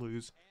thing and just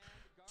lose.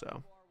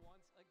 So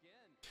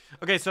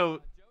okay,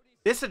 so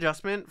this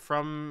adjustment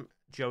from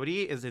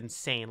Jody is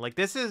insane. Like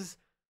this is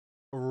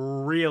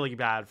really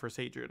bad for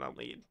Seiju on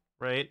lead,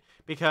 right?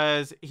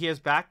 Because he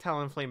has back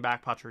Talonflame,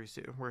 back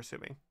Pachirisu, we're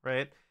assuming,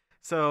 right?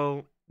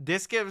 So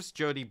this gives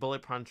Jody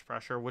bullet punch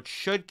pressure, which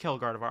should kill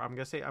Gardevoir. I'm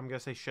gonna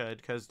say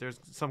should, because there's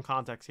some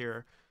context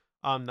here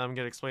that I'm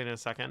gonna explain in a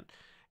second.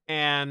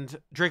 And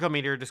Draco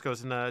Meteor just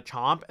goes into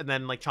Chomp, and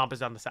then like Chomp is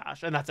down the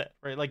Sash, and that's it,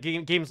 right? Like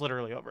game's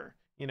literally over,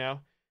 you know.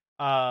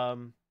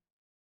 And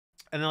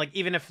then like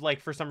even if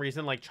like for some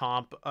reason like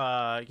Chomp,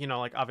 you know,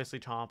 like obviously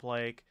Chomp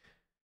like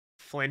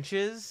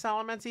flinches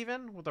Salamence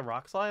even with the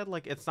Rock Slide,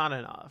 like it's not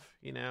enough,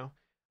 you know,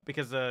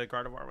 because the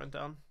Gardevoir went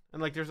down,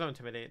 and like there's no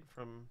Intimidate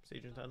from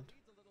Sajin's end.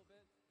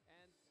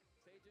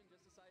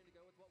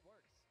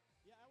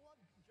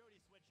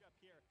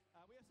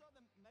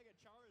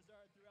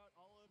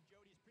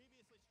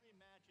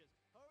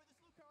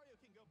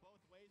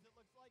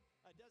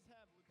 Does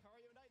have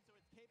Lucario Knight, so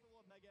it's capable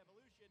of Mega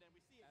Evolution, and we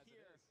see it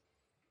here.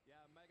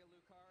 Yeah, Mega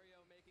Lucario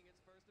making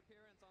its first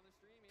appearance on the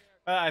stream here.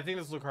 I think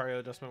this Lucario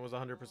adjustment was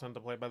 100% to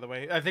play, by the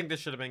way. I think this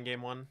should have been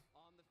game 1.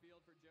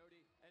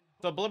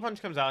 So Bullet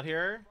Punch comes out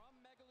here.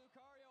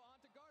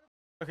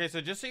 Okay,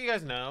 so just so you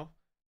guys know,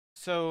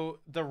 so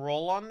the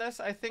roll on this,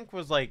 I think,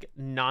 was like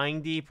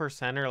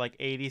 90% or like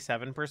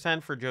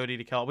 87% for Jody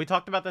to kill. We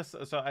talked about this,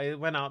 so I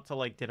went out to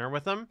like dinner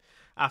with him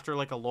after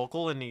like a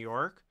local in New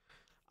York.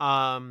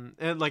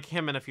 And like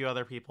him and a few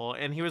other people,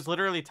 and he was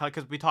literally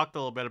because we talked a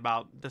little bit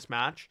about this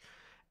match,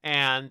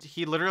 and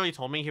he literally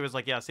told me, he was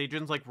like, yeah,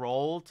 Sajin's like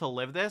roll to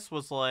live this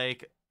was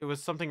like, it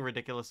was something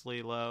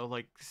ridiculously low,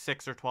 like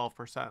 6 or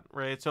 12%,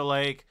 right? So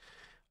like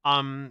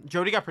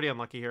Jody got pretty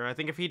unlucky here. I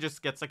think if he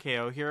just gets a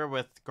KO here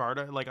with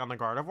like on the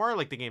Gardevoir,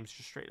 like the game's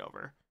just straight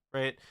over,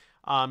 right?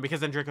 Because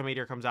then Draco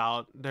Meteor comes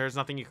out, there's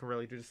nothing you can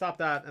really do to stop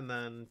that, and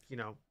then, you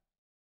know,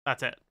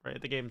 that's it,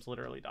 right? The game's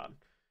literally done.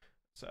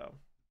 So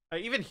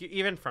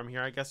even from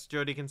here, I guess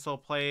Jody can still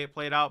play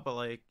it out, but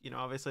like, you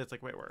know, obviously it's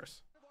like way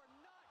worse.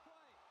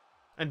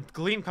 And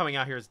Gleam coming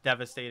out here is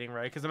devastating,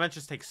 right? Because the match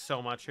just takes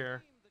so much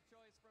here.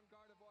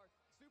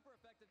 Super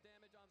effective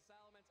damage on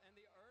Salamence, and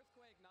the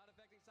Earthquake not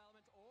affecting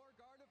Salamence or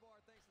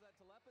Gardevoir thanks to that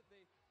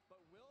telepathy,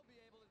 but will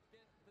be able to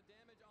get the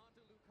damage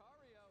onto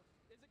Lucario.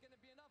 Is it going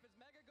to be enough? Is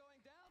Mega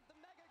going down? The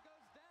Mega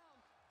goes down.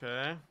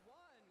 Okay.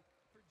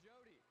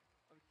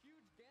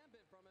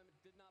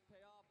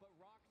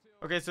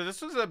 Okay, so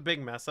this was a big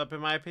mess up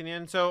in my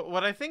opinion. So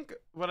what I think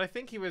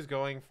he was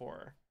going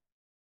for,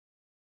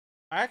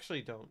 I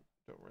actually don't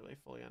really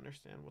fully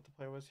understand what the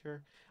play was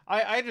here.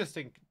 I just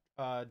think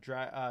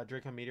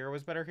Draco Meteor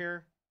was better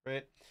here,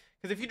 right?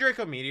 Because if you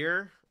Draco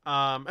Meteor,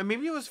 and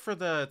maybe it was for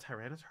the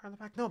Tyranitar on the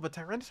back. No, but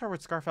Tyranitar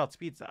would Scarf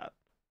outspeeds that.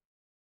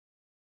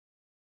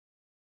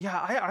 Yeah,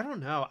 I don't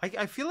know.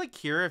 I feel like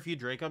here, if you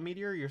Draco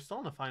Meteor, you're still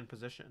in a fine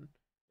position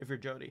if you're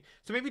Jody.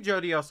 So maybe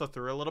Jody also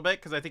threw a little bit,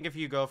 because I think if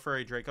you go for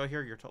a Draco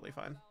here, you're totally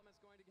fine.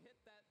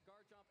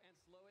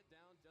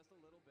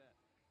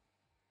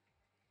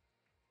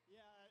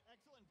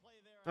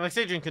 And like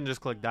Sajin can just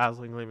click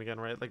Dazzling Gleam again,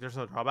 right? Like there's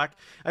no drawback.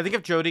 I think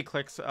if Jody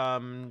clicks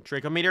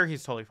Draco Meteor,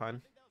 he's totally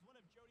fine.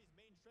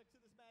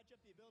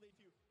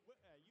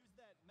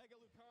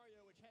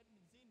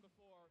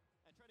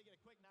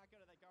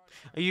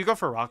 You go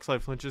for Rock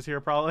Slide flinches here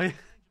probably, if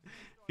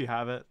you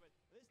have it.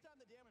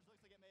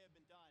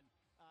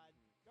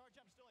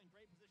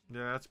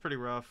 Yeah, that's pretty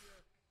rough.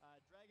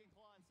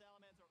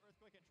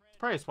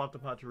 Probably swap the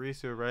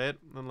Pachirisu, right?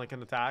 And like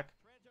an attack.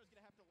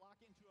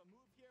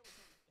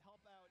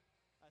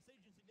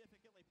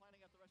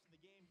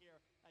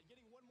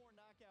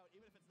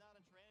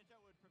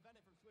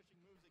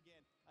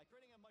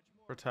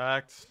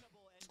 Protect.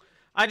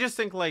 I just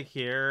think like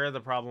here the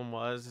problem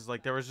is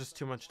like there was just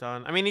too much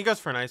done. I mean, he goes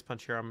for an Ice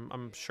Punch here,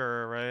 I'm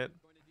sure, right?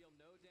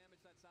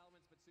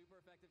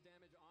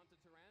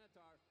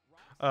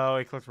 Oh,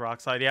 he clicked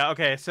Rock Slide. Yeah,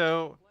 okay,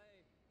 so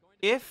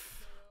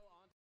if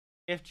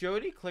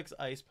Jody clicks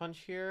Ice Punch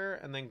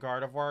here and then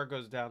Gardevoir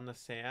goes down the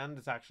sand,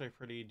 it's actually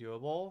pretty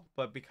doable.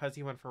 But because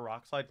he went for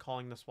Rock Slide,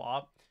 calling the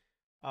swap,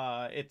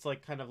 it's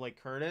like kind of like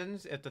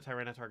curtains if the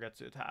Tyranitar gets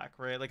to attack,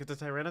 right? Like if the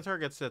Tyranitar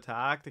gets to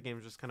attack, the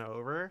game's just kind of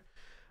over.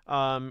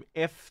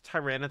 If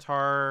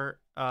Tyranitar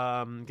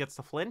gets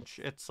the flinch,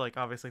 it's like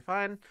obviously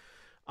fine.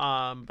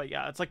 But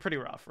yeah, it's like pretty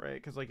rough, right?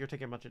 Because like you're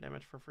taking a bunch of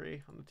damage for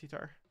free on the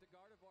T-Tar.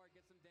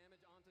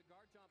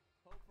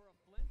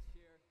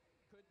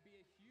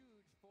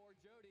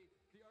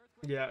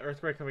 Yeah,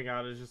 Earthquake coming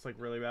out is just like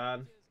really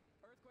bad.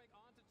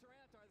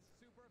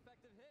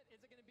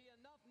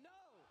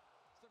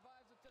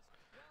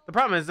 The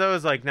problem is though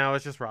is like now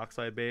it's just Rock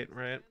Slide bait,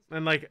 right?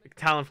 And like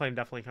Talonflame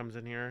definitely comes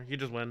in here. You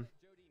just win.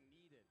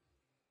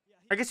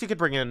 I guess you could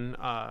bring in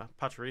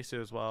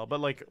Pachirisu as well, but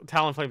like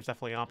Talonflame's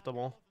definitely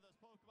optimal.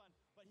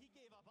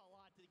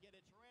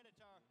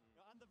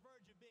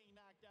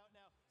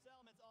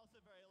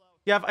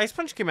 Yeah, if Ice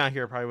Punch came out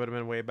here, it probably would have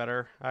been way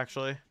better,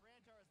 actually.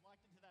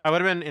 I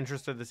would have been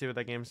interested to see what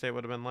that game state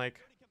would have been like.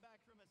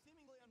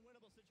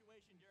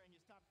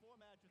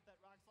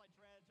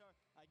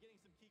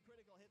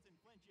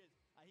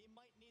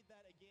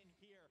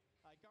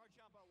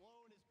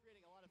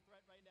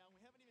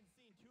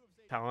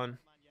 Talon.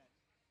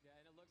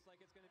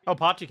 Oh,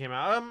 Pachi came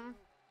out.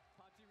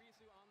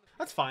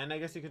 That's fine. I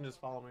guess you can just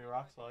follow me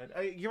Rock Slide.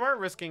 You are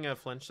risking a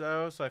flinch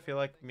though, so I feel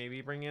like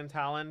maybe bring in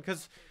Talon.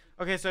 Because,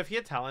 okay, so if he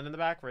had Talon in the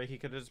back, right, he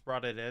could have just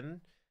brought it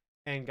in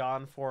and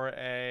gone for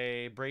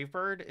a Brave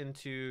Bird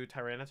into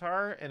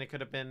Tyranitar, and it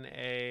could have been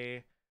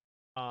a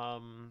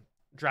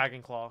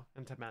Dragon Claw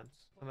into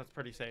Mence, and that's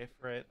pretty safe,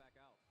 right?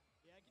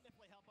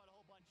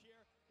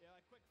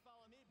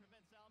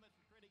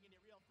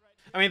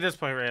 I mean, at this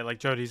point, right, like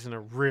Jody's in a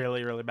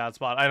really, really bad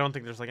spot. I don't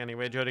think there's like any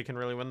way Jody can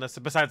really win this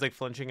besides like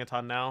flinching a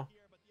ton now.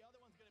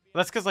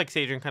 That's because like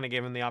Sadrian kind of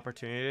gave him the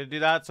opportunity to do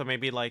that, so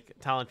maybe like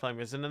Talonflame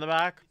isn't in the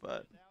back,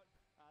 but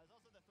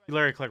you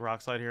literally click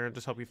Rock Slide here and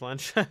just hope you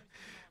flinch.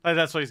 Like,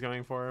 that's what he's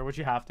going for, which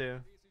you have to.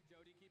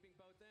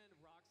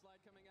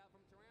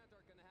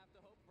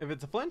 If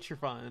it's a flinch, you're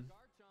fine.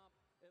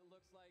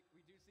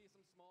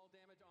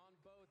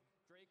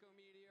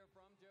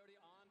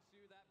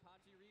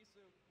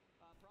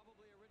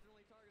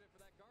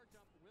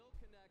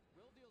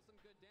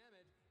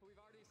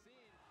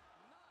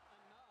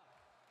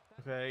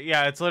 Okay,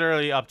 yeah, it's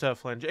literally up to a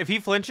flinch. If he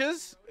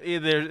flinches,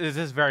 there is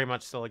this very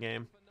much still a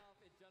game.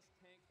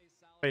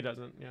 But he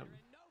doesn't, yeah.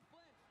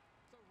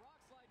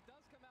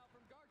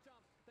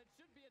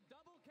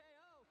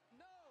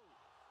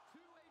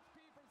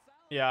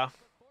 Yeah.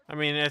 I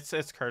mean,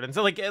 it's curtains.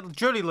 So, like,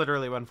 Jody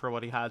literally went for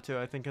what he had to,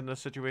 I think, in this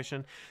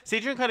situation.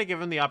 Sajun kind of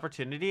gave him the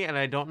opportunity, and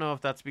I don't know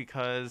if that's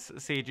because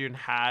Sajun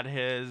had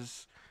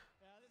his...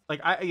 Like,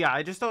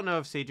 I just don't know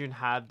if Sajun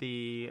had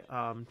the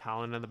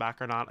Talon in the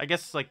back or not. I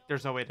guess, like,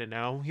 there's no way to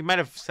know. He might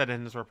have said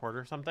in his report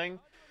or something.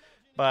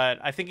 But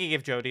I think he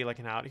gave Jody, like,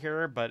 an out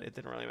here, but it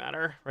didn't really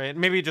matter, right?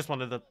 Maybe he just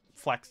wanted to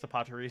flex the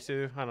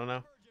Pachirisu. I don't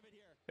know.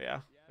 But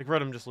yeah. Like,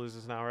 Rotom just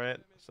loses now, right?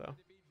 So...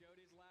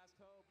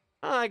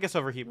 I guess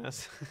Overheat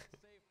Miss.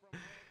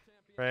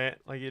 Right?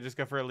 Like, you just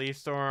go for a Leaf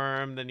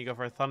Storm, then you go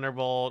for a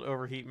Thunderbolt,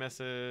 Overheat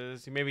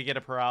misses, you maybe get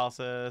a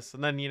Paralysis,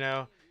 and then, you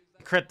know,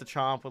 crit the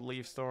Chomp with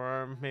Leaf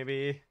Storm,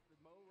 maybe.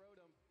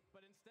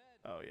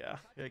 Oh, yeah.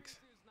 Yikes.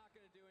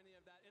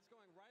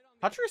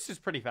 Pachirisu is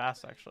pretty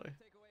fast, actually.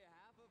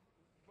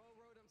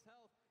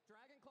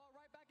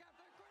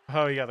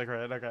 Oh, you got the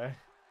crit. Okay.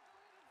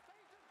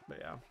 But,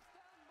 yeah.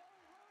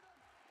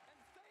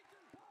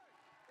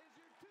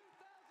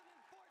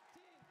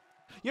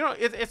 You know,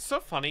 it's so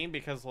funny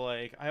because,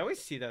 like, I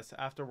always see this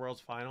after World's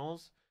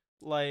Finals.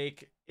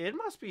 Like, it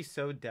must be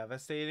so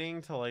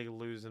devastating to, like,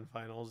 lose in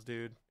finals,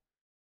 dude.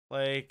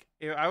 Like,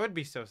 I would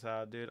be so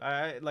sad, dude.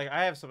 I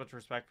have so much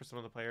respect for some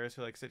of the players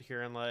who, like, sit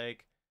here and,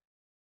 like,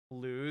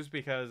 lose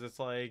because it's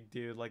like,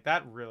 dude, like,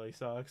 that really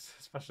sucks,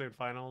 especially in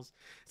finals.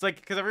 It's like,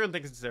 because everyone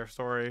thinks it's their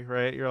story,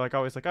 right? You're, like,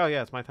 always like, oh,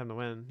 yeah, it's my time to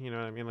win. You know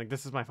what I mean? Like,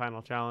 this is my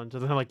final challenge.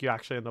 And then, like, you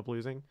actually end up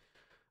losing.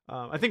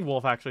 I think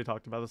Wolf actually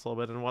talked about this a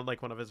little bit in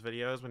one of his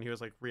videos when he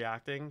was like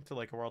reacting to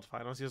like a World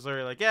Finals. He was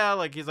literally like, yeah,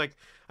 like he's like,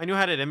 I knew I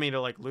had it in me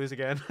to like lose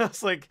again.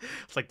 It's like,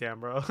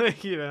 damn, bro,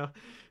 you know.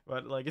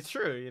 But like, it's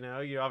true, you know.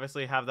 You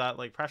obviously have that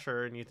like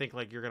pressure, and you think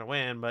like you're gonna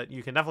win, but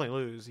you can definitely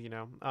lose, you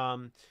know.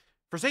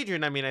 For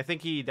Sajun, I mean, I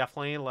think he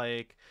definitely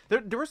like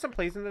there were some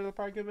plays in there that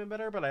probably could have been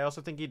better, but I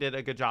also think he did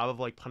a good job of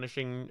like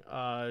punishing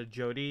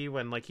Jody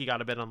when like he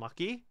got a bit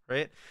unlucky,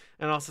 right?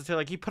 And also to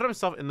like he put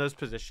himself in those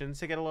positions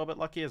to get a little bit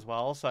lucky as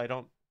well. So I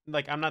don't.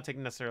 Like, I'm not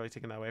necessarily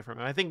taking that away from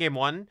him. I think game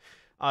one,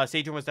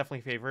 Sajun was definitely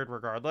favored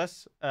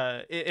regardless.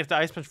 If the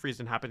Ice Punch freeze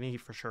didn't happen, he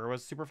for sure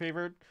was super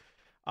favored.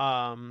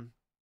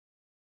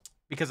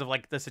 Because of,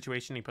 like, the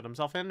situation he put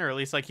himself in. Or at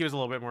least, like, he was a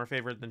little bit more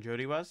favored than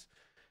Jody was.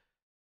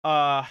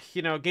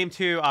 You know, game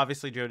two,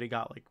 obviously Jody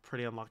got, like,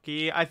 pretty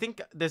unlucky. I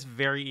think this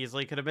very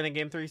easily could have been a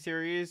game three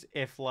series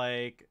if,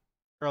 like...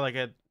 Or, like,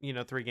 a, you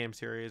know, 3-game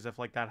series if,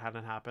 like, that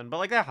hadn't happened. But,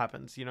 like, that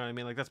happens, you know what I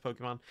mean? Like, that's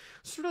Pokemon.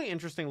 It's really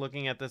interesting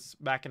looking at this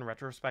back in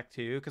retrospect,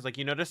 too. Because, like,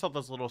 you notice all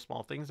those little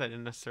small things I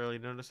didn't necessarily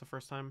notice the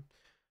first time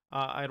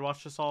I had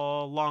watched this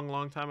all a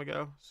long time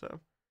ago. So,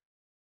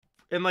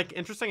 and, like,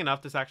 interesting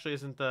enough, this actually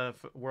isn't the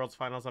World's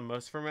Finals I'm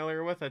most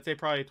familiar with. I'd say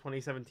probably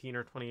 2017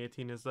 or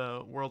 2018 is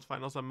the World's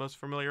Finals I'm most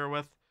familiar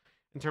with.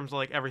 In terms of,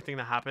 like, everything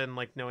that happened,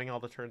 like, knowing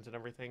all the turns and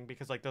everything,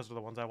 because, like, those are the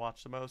ones I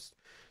watched the most.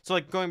 So,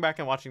 like, going back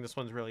and watching this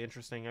one's really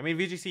interesting. I mean,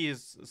 VGC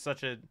is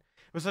it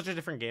was such a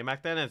different game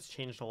back then, and it's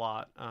changed a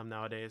lot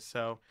nowadays.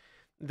 So,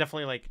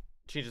 definitely, like,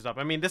 changes up.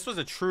 I mean, this was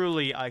a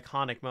truly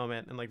iconic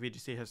moment in like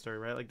VGC history,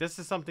 right? Like this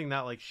is something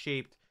that like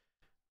shaped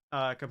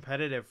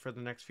competitive for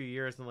the next few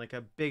years, and like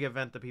a big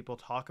event that people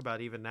talk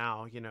about even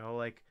now, you know,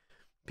 like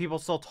people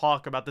still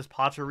talk about this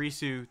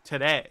Pachirisu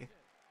today,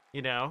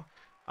 you know.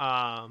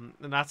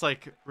 And that's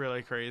like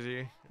really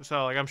crazy.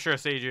 So like I'm sure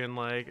Seijun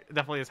like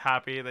definitely is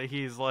happy that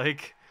he's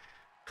like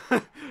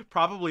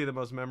probably the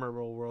most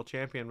memorable world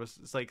champion was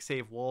it's like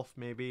save Wolf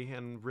maybe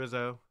and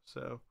Rizzo.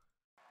 So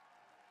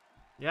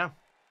yeah.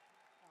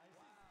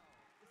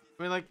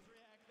 I mean like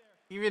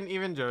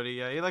even Jody,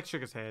 yeah, he like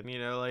shook his hand, you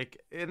know,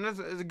 like and it's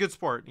a good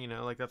sport, you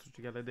know, like that's what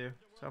you gotta do.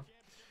 So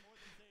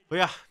but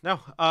yeah, no.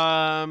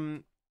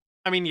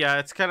 I mean, yeah,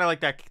 it's kind of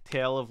like that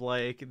tale of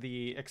like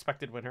the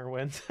expected winner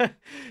wins.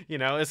 You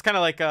know, it's kind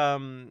of like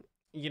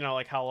you know,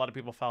 like how a lot of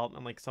people felt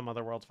in like some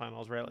other Worlds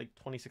finals, right? Like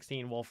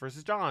 2016 Wolf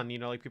versus John. You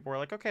know, like people were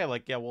like, okay,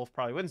 like yeah, Wolf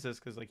probably wins this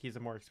because like he's a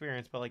more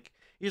experienced, but like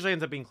usually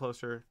ends up being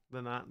closer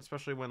than that,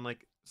 especially when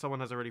like someone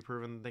has already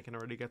proven they can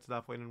already get to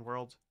that point in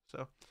Worlds.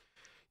 So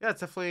yeah, it's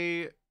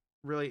definitely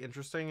really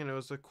interesting, and it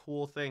was a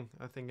cool thing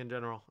I think in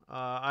general.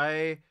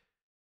 I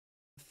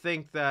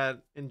think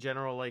that in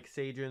general, like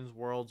Seijun's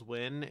Worlds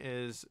win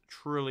is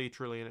truly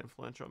an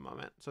influential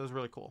moment. So it was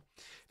really cool.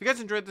 If you guys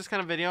enjoyed this kind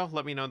of video,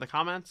 let me know in the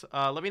comments.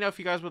 Let me know if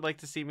you guys would like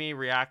to see me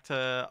react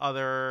to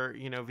other,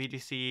 you know,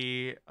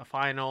 VGC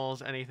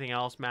finals, anything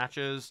else,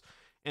 matches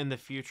in the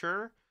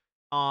future.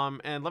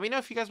 And let me know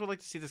if you guys would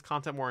like to see this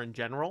content more in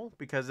general,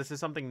 because this is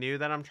something new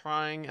that I'm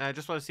trying. I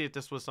just want to see if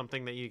this was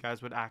something that you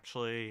guys would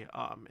actually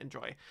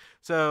enjoy.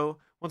 So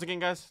once again,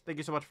 guys, thank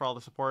you so much for all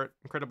the support.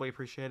 Incredibly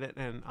appreciate it.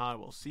 And I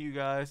will see you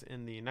guys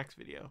in the next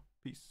video.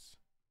 Peace.